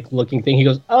demonic looking thing. He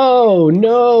goes, "Oh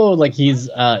no!" Like he's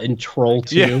in Troll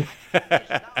 2.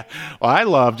 Yeah. Well, I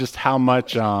love just how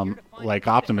much like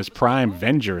Optimus Prime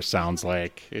Venger sounds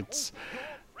like.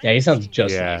 Yeah, he sounds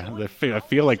just like I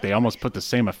feel like they almost put the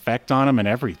same effect on him and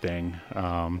everything.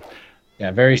 Yeah,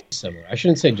 very similar. I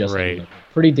shouldn't say just right. like,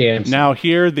 pretty damn similar. Now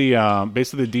here,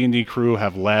 basically the D&D crew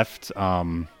have left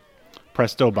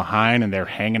Presto behind, and they're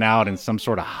hanging out in some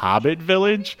sort of hobbit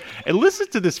village. And listen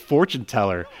to this fortune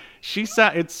teller.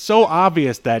 It's so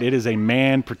obvious that it is a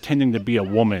man pretending to be a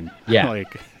woman. Yeah.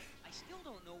 Like, I still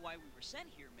don't know why we were sent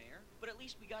here, Mayor, but at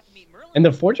least we got to meet Merlin. And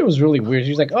the fortune was really weird.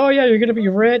 She's like, "Oh yeah, you're gonna be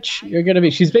rich. You're gonna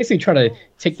be." She's basically trying to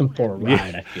take them for a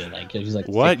ride. I feel like she's like,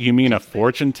 "What? You mean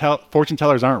fortune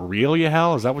tellers aren't real? You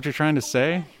hell? Is that what you're trying to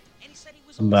say?"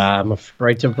 I'm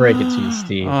afraid to break it to you,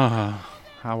 Steve.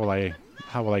 How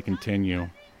will I continue?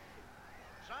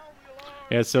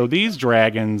 Yeah. So these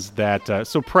dragons that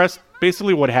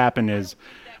basically what happened is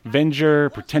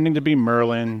Venger, pretending to be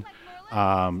Merlin,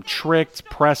 tricked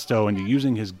Presto into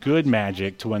using his good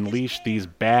magic to unleash these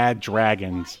bad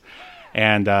dragons.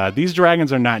 And these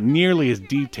dragons are not nearly as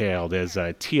detailed as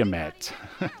Tiamat.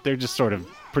 They're just sort of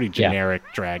pretty generic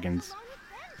dragons.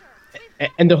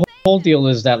 And the whole deal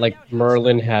is that like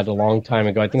Merlin had a long time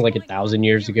ago, I think like 1,000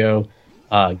 years ago,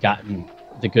 gotten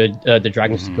the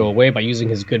dragons to go away by using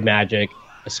his good magic,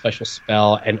 a special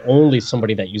spell, and only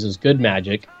somebody that uses good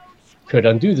magic could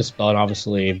undo the spell. And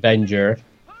obviously Venger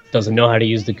doesn't know how to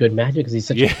use the good magic because he's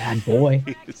such a bad boy.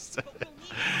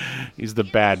 He's the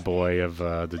bad boy of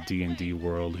the D&D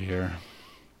world here.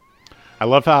 I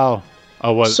love how...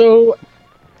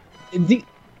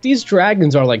 These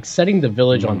dragons are like setting the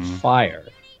village on fire.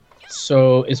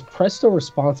 So is Presto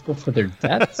responsible for their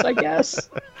deaths, I guess?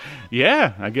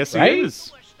 Yeah, I guess he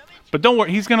is. But don't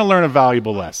worry, he's going to learn a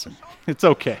valuable lesson. It's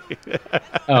okay.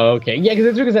 Oh, okay. Yeah,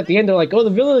 because at the end they're like, "Oh, the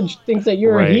village thinks that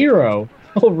you're a hero."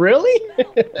 Oh, really?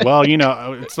 Well,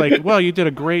 it's like, well, you did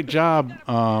a great job,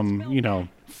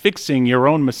 fixing your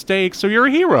own mistakes, so you're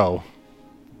a hero.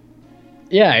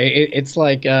 Yeah, it's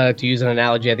like, to use an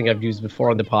analogy I think I've used before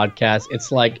on the podcast,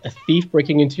 it's like a thief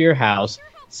breaking into your house,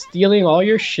 stealing all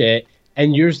your shit,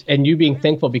 and you being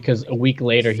thankful because a week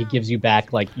later he gives you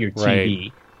back like your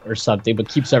TV or something, but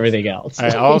keeps everything else.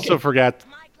 I also forgot...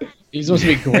 You're supposed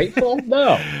to be grateful?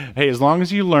 No. Hey, as long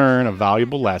as you learn a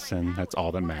valuable lesson, that's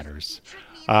all that matters.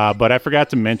 But I forgot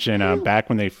to mention, back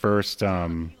when they first are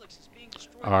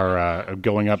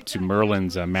going up to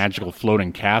Merlin's magical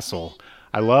floating castle,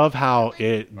 I love how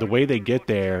the way they get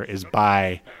there is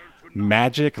by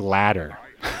magic ladder.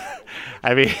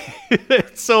 I mean,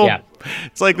 it's so... Yeah.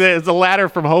 It's like it's a ladder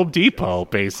from Home Depot,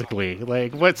 basically.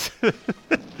 Like, what's...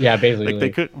 Yeah, basically. Like, they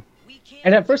could...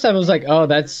 And at first I was like, oh,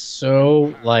 that's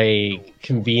so, like,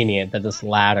 convenient that this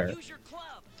ladder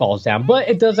falls down. But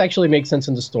it does actually make sense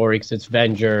in the story because it's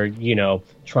Venger,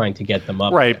 trying to get them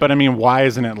up. Right, there. But I mean, why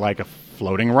isn't it like a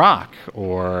floating rock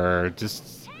or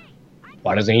just...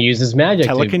 Why doesn't he use his magic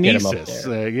telekinesis, to get him up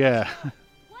there? Yeah.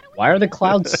 Why are the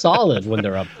clouds solid when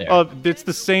they're up there? Oh, it's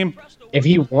the same... If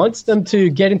he wants them to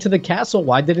get into the castle,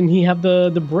 why didn't he have the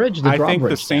bridge, the drawbridge? I think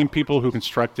the same people who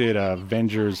constructed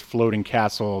Venger's floating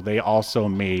castle, they also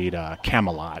made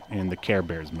Camelot in the Care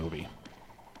Bears movie.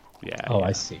 Yeah. Oh, yeah.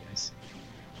 I see.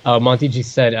 Monty G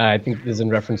said, I think this is in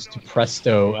reference to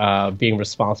Presto being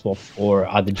responsible for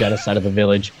the genocide of the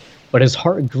village, but his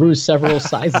heart grew several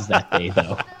sizes that day,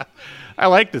 though. I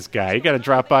like this guy. You got to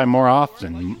drop by more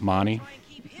often, Monty.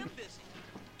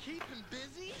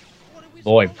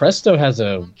 Boy, Presto has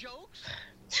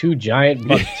two giant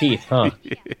buck teeth, huh?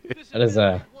 That is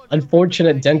a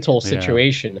unfortunate dental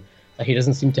situation that he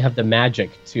doesn't seem to have the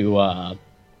magic to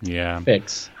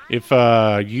fix. If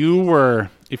you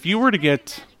were to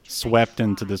get swept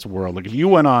into this world, like if you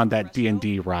went on that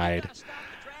D&D ride,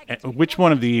 which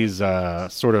one of these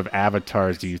sort of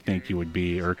avatars do you think you would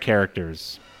be, or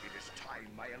characters?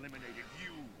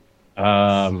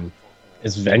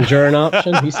 Is Venger an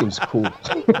option? He seems cool. We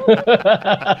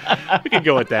could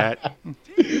go with that.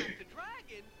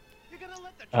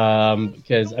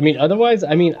 Because otherwise,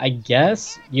 I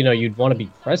guess you'd want to be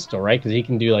Presto, right? Because he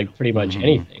can do like pretty much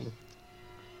anything.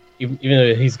 Even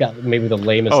though he's got maybe the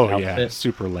lamest outfit. Oh yeah,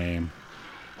 super lame.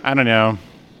 I don't know.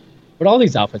 But all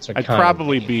these outfits are. I'd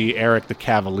probably be Eric the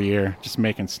Cavalier, just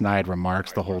making snide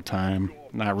remarks the whole time,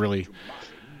 not really,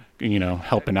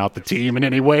 helping out the team in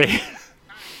any way.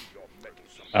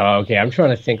 Oh, okay. I'm trying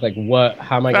to think, like,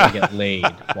 how am I going to get laid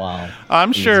while...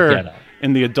 I'm sure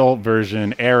in the adult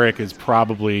version, Eric is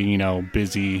probably,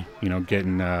 busy,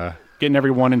 getting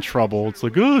everyone in trouble. It's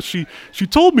like, oh, she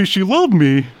told me she loved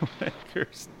me.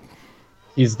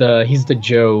 He's the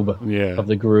Job of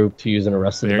the group, to use an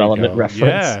Arrested Development reference.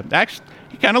 Yeah, actually,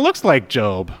 he kind of looks like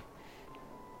Job.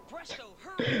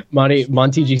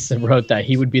 Monty G wrote that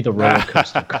he would be the roller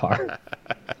coaster car.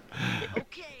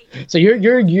 So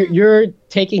you're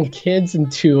taking kids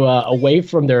into away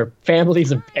from their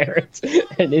families and parents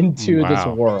and into this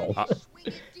world.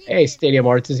 Hey, Stadium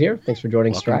Arts is here. Thanks for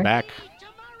joining Strike. Welcome back.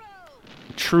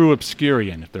 True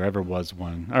Obscurian, if there ever was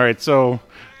one. All right, so I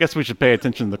guess we should pay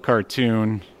attention to the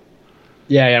cartoon.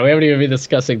 Yeah, we haven't even been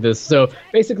discussing this. So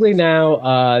basically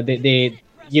now,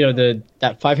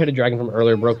 that five-headed dragon from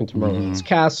earlier broke into Merlin's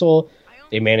castle.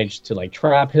 They managed to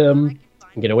trap him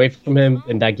and get away from him,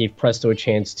 and that gave Presto a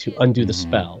chance to undo the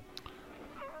spell.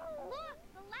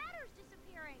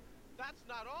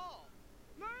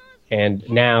 And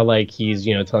now, he's,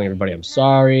 telling everybody, I'm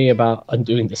sorry about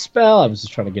undoing the spell. I was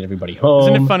just trying to get everybody home.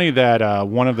 Isn't it funny that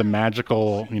one of the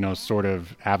magical, sort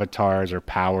of avatars or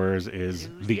powers is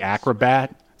the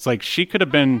acrobat? It's like she could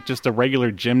have been just a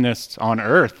regular gymnast on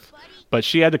Earth, but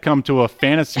she had to come to a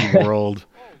fantasy world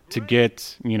to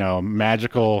get,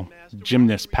 magical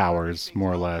gymnast powers,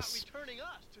 more or less.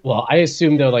 Well, I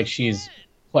assume, though, she's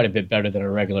quite a bit better than a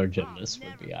regular gymnast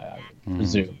would be, I would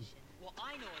presume.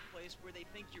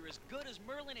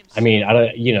 I mean,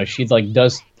 she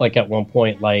does at one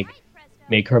point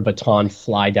make her baton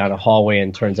fly down a hallway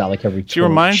and turns out every. She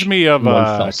reminds me of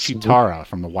Chitara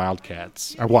from the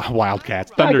Wildcats or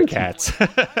Wildcats,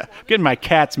 Thundercats. Getting my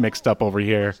cats mixed up over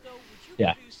here.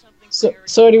 Yeah.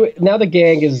 So anyway, now the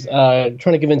gang is trying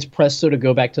to convince Presto to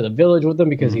go back to the village with them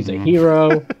because he's a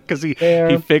hero. Because he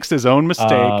fixed his own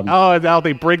mistake. Now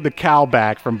they bring the cow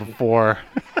back from before.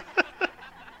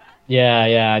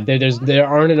 Yeah. There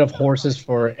aren't enough horses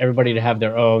for everybody to have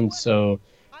their own, so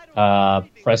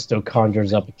Presto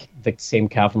conjures up the same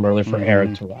cow from earlier for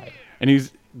Eric to ride. And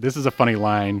this is a funny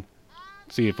line.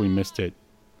 See if we missed it.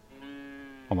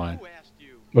 Hold on.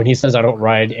 When he says, "I don't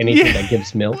ride anything that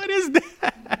gives milk." What is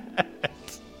that?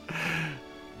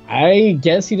 I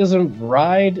guess he doesn't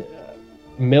ride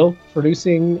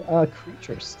milk-producing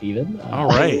creatures, Steven. All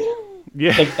right.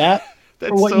 Yeah. Like that.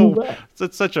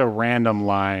 That's such a random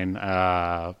line.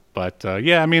 But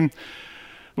I mean,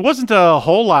 it wasn't a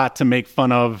whole lot to make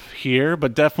fun of here,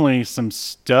 but definitely some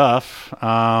stuff.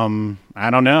 I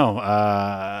don't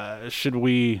know. Should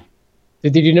we?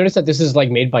 Did you notice that this is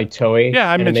made by Toei?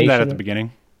 Yeah, I mentioned that at the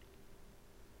beginning.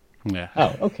 Yeah.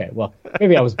 Oh, okay. Well,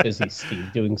 maybe I was busy, Steve,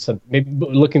 maybe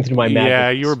looking through my map. Yeah,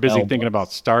 you were busy thinking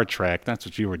about Star Trek. That's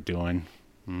what you were doing.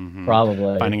 Mm-hmm.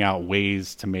 Probably. Finding out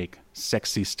ways to make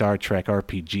sexy Star Trek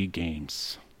RPG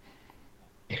games.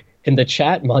 In the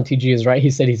chat, Monty G is right.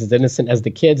 He said he's as innocent as the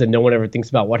kids, and no one ever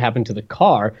thinks about what happened to the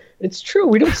car. It's true.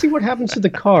 We don't see what happens to the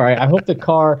car. I hope the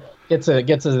car gets an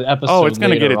episode. Oh, it's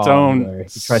going to get its own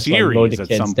series at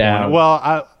some down. point.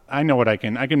 Well, I know what I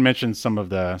can mention some of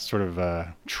the sort of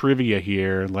trivia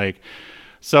here.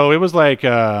 So it was I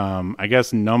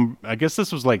guess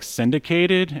this was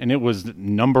syndicated, and it was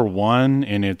number one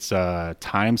in its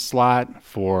time slot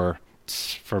for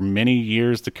many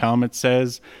years to come. It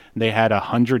says they had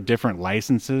 100 different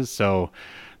licenses, so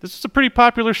this was a pretty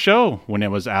popular show when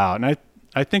it was out, and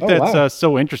I think that's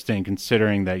so interesting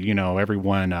considering that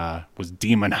everyone was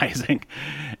demonizing,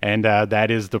 and that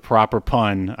is the proper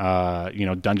pun.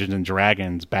 Dungeons and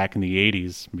Dragons back in the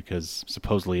 80s, because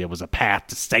supposedly it was a path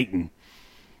to Satan.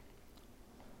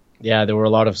 Yeah, there were a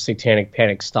lot of Satanic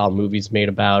Panic style movies made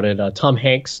about it. Tom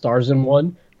Hanks stars in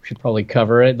one. We should probably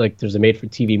cover it. There's a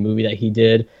made-for-TV movie that he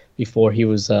did before he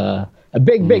was a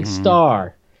big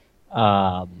star.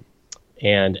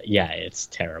 And yeah, it's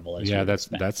terrible. Yeah,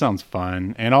 that sounds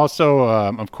fun. And also,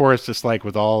 of course, just like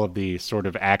with all of the sort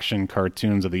of action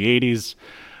cartoons of the 80s,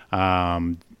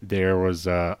 there was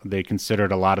they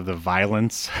considered a lot of the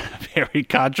violence very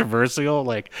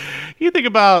controversial. You think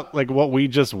about what we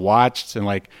just watched,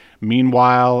 and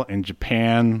meanwhile in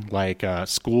Japan,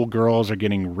 schoolgirls are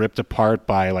getting ripped apart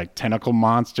by tentacle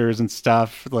monsters and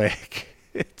stuff.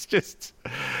 It's just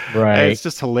right. It's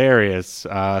just hilarious.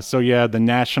 So yeah, the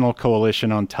National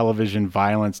Coalition on Television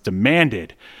Violence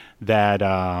demanded that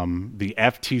the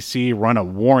FTC run a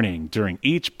warning during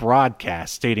each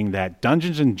broadcast stating that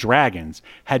Dungeons and Dragons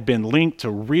had been linked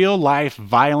to real-life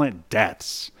violent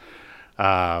deaths,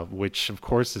 which, of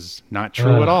course, is not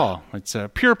true at all. It's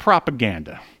pure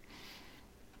propaganda.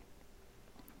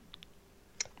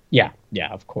 Yeah,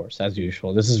 of course, as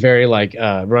usual. This is very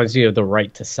reminds you of the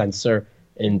right to censor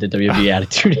in the WWE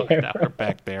Attitude Era. Now we're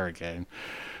back there again.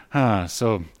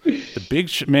 So the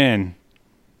big man...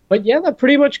 But yeah, that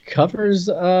pretty much covers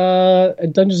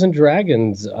Dungeons and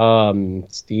Dragons.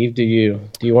 Steve, do you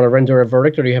want to render a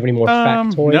verdict, or do you have any more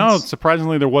factoids? No,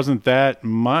 surprisingly, there wasn't that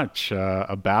much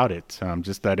about it.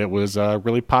 Just that it was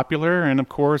really popular, and of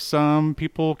course,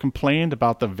 people complained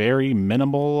about the very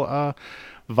minimal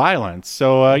violence.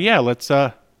 So yeah, let's.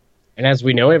 And as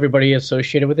we know, everybody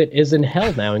associated with it is in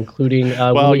hell now, including.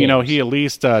 Well, he at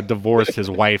least divorced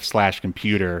his wife /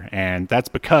 computer, and that's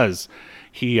because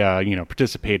he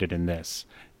participated in this.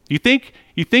 You think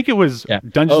it was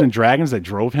Dungeons and Dragons that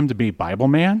drove him to be Bible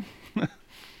Man?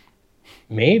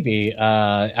 Maybe.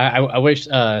 I wish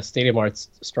Stadium Arts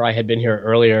Stry had been here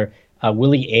earlier.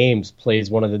 Willie Ames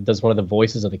does one of the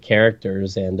voices of the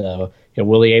characters, and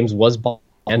Willie Ames was Bible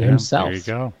Man himself. There you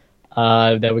go.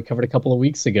 That we covered a couple of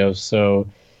weeks ago. So,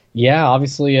 yeah,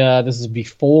 obviously this is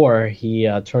before he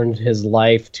turned his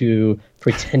life to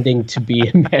pretending to be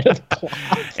a man of the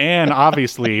cloth. And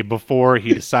obviously before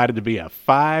he decided to be a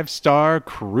 5-star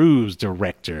cruise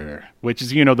director, which is,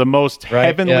 the most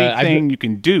heavenly thing you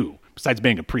can do, besides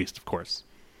being a priest, of course.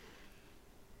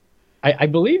 I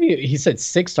believe he said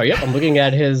 6-star. Yep, I'm looking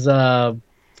at his...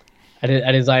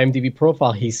 At his IMDb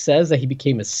profile, he says that he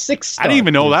became a 6-star. I didn't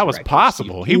even know that was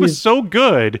possible. He was so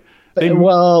good.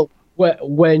 Well,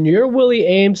 when you're Willie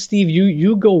Ames, Steve,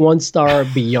 you go 1 star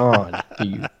beyond.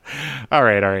 All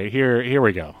right. Here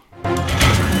we go.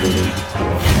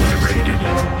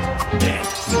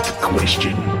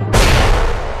 Question.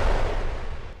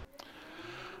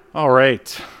 All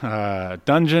right,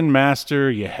 Dungeon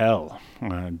Master Yahel.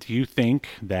 Do you think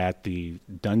that the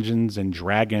Dungeons and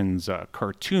Dragons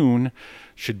cartoon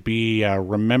should be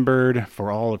remembered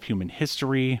for all of human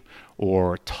history,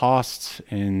 or tossed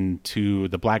into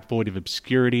the black void of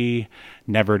obscurity,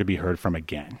 never to be heard from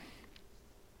again?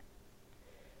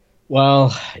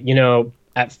 Well,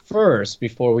 at first,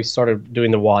 before we started doing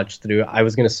the watch through, I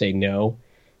was going to say no,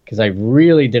 because I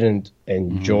really didn't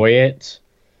enjoy it.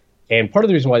 And part of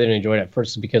the reason why I didn't enjoy it at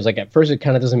first is because, at first, it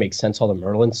kind of doesn't make sense, all the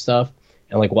Merlin stuff.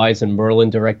 And, why isn't Merlin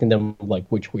directing them,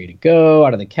 which way to go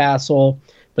out of the castle?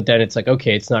 But then it's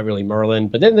okay, it's not really Merlin.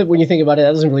 But then when you think about it,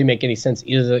 that doesn't really make any sense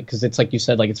either, because it's like you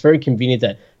said, it's very convenient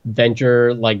that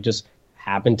Venture, just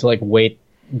happened to,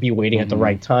 be waiting at the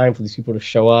right time for these people to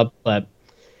show up. But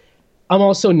I'm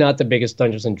also not the biggest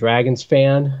Dungeons and Dragons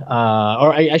fan.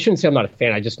 Or I shouldn't say I'm not a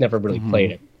fan, I just never really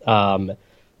played it.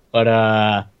 But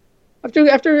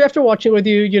after watching with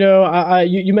you,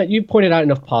 you pointed out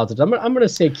enough positives. I'm gonna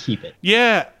say keep it.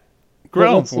 Yeah,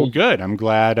 well, good. I'm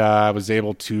glad I was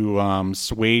able to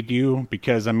sway you,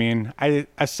 because I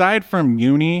aside from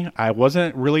Uni, I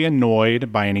wasn't really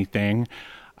annoyed by anything.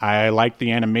 I liked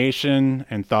the animation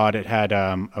and thought it had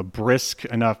a brisk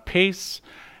enough pace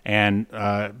and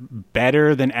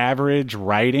better than average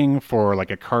writing for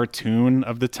a cartoon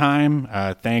of the time.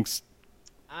 Thanks.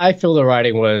 I feel the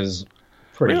writing was.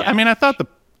 Really? I thought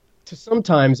to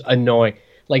sometimes annoying.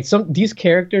 These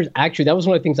characters, actually, that was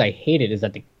one of the things I hated, is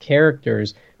that the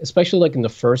characters, especially in the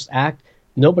first act,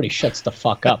 nobody shuts the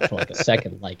fuck up for a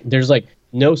second. There's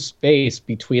no space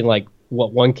between when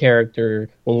one character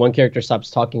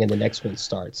stops talking and the next one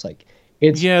starts.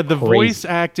 It's the crazy. Voice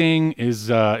acting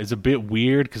is a bit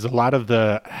weird, because a lot of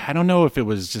I don't know if it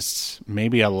was just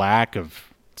maybe a lack of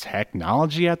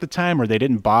technology at the time, or they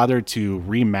didn't bother to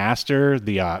remaster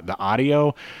the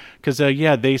audio, because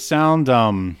they sound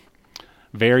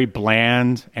very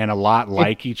bland and a lot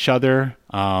like each other.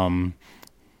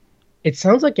 It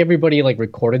sounds like everybody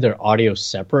recorded their audio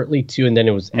separately too, and then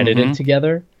it was edited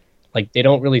together. They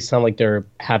don't really sound like they're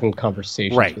having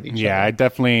conversations with each other. Yeah, I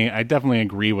definitely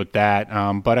agree with that.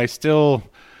 But I still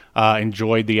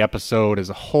enjoyed the episode as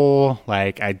a whole.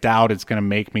 I doubt it's going to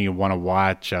make me want to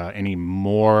watch any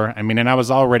more. and I was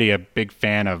already a big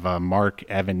fan of Mark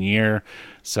Evanier,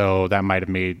 so that might have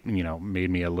made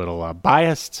me a little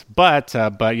biased. But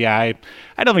yeah, I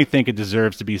definitely think it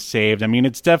deserves to be saved.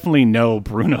 It's definitely no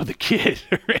Bruno the Kid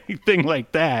or anything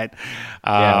like that.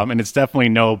 And it's definitely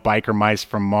no Biker Mice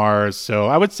from Mars. So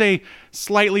I would say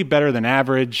slightly better than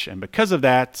average, and because of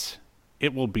that,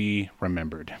 it will be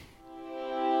remembered.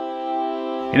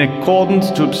 In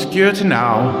accordance to Obscurity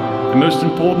Now, the most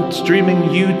important streaming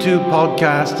YouTube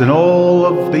podcast in all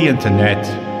of the internet,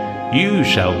 you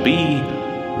shall be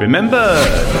remembered.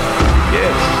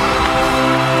 Yes.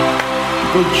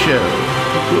 Good show.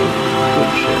 Good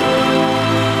show.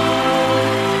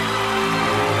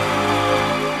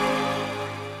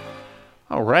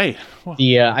 All right. Well,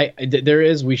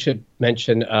 we should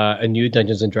mention a new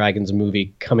Dungeons and Dragons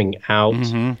movie coming out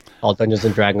called Dungeons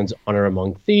and Dragons Honor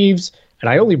Among Thieves. And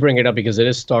I only bring it up because it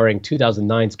is starring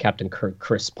 2009's Captain Kirk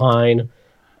Chris Pine.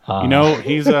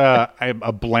 He's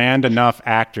a bland enough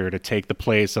actor to take the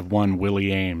place of one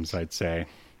Willie Ames, I'd say.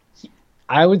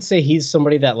 I would say he's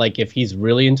somebody that, like, if he's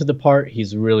really into the part,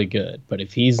 he's really good. But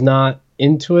if he's not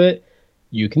into it,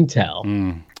 you can tell.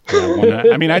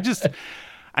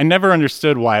 I never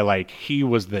understood why, like, he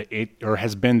was the it or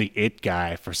has been the it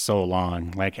guy for so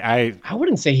long. Like, I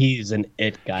wouldn't say he's an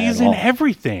it guy. He's in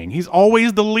everything. He's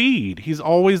always the lead.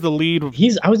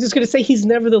 I was just gonna say he's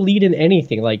never the lead in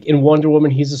anything. Like in Wonder Woman,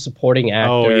 he's a supporting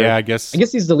actor. Oh yeah, I guess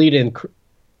he's the lead in.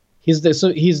 He's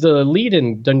the lead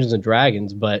in Dungeons and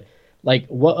Dragons, but like,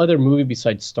 what other movie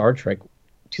besides Star Trek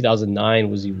 2009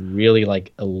 was he really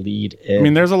like a lead in? I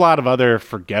mean, there's a lot of other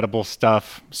forgettable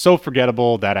stuff, so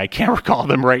forgettable that I can't recall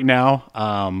them right now.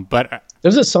 But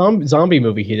there's a zombie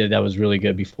movie he did that was really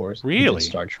good before. Really?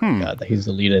 Star Trek that he's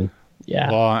the lead in.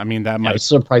 Yeah. Well, I mean, that might be a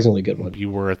surprisingly good one. Be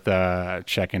worth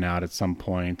checking out at some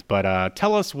point. But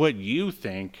tell us what you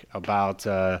think about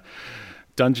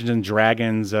Dungeons and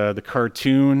Dragons, the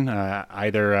cartoon,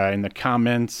 either in the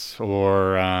comments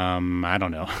or, I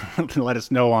don't know, let us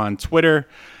know on Twitter.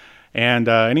 And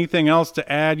anything else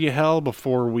to add, Yahel,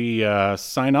 before we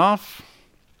sign off?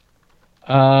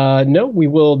 No, we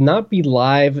will not be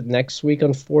live next week,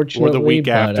 unfortunately. Or the week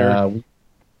after.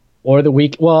 Or the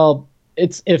week, well,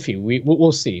 it's iffy.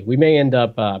 We'll see. We may end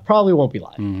up, probably won't be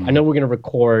live. Mm. I know we're going to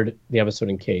record the episode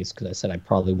in case, because I said I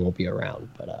probably won't be around.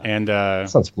 But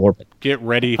sounds morbid. Get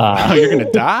ready. You're going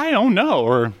to die? Oh, no.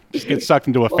 Or just get sucked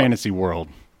into a fantasy world.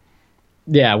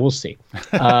 Yeah, we'll see.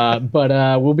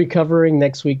 But we'll be covering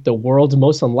next week the world's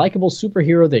most unlikable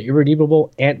superhero, the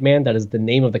irredeemable Ant-Man. That is the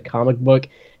name of the comic book.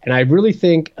 And I really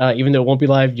think, even though it won't be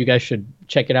live, you guys should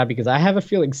check it out, because I have a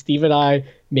feeling Steve and I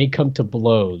may come to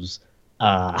blows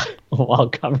while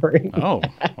covering. Oh,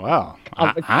 wow.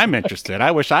 I'm interested.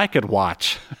 I wish I could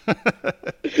watch.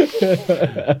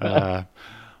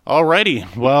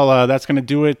 Alrighty. Well, that's going to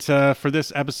do it for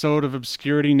this episode of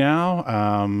Obscurity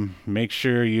Now. Make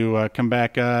sure you come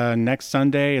back next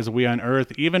Sunday as we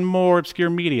unearth even more obscure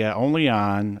media only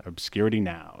on Obscurity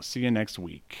Now. See you next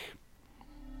week.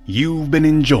 You've been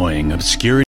enjoying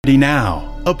Obscurity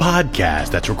Now, a podcast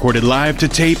that's recorded live to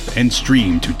tape and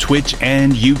streamed to Twitch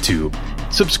and YouTube.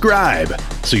 Subscribe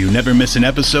so you never miss an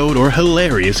episode or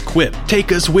hilarious quip.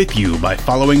 Take us with you by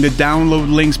following the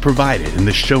download links provided in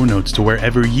the show notes to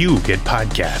wherever you get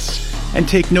podcasts. And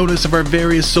take notice of our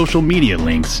various social media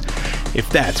links. If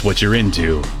that's what you're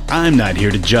into, I'm not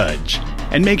here to judge.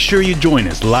 And make sure you join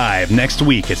us live next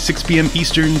week at 6 p.m.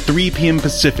 Eastern, 3 p.m.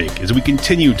 Pacific as we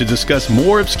continue to discuss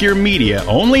more obscure media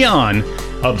only on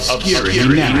Obscurity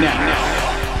Now.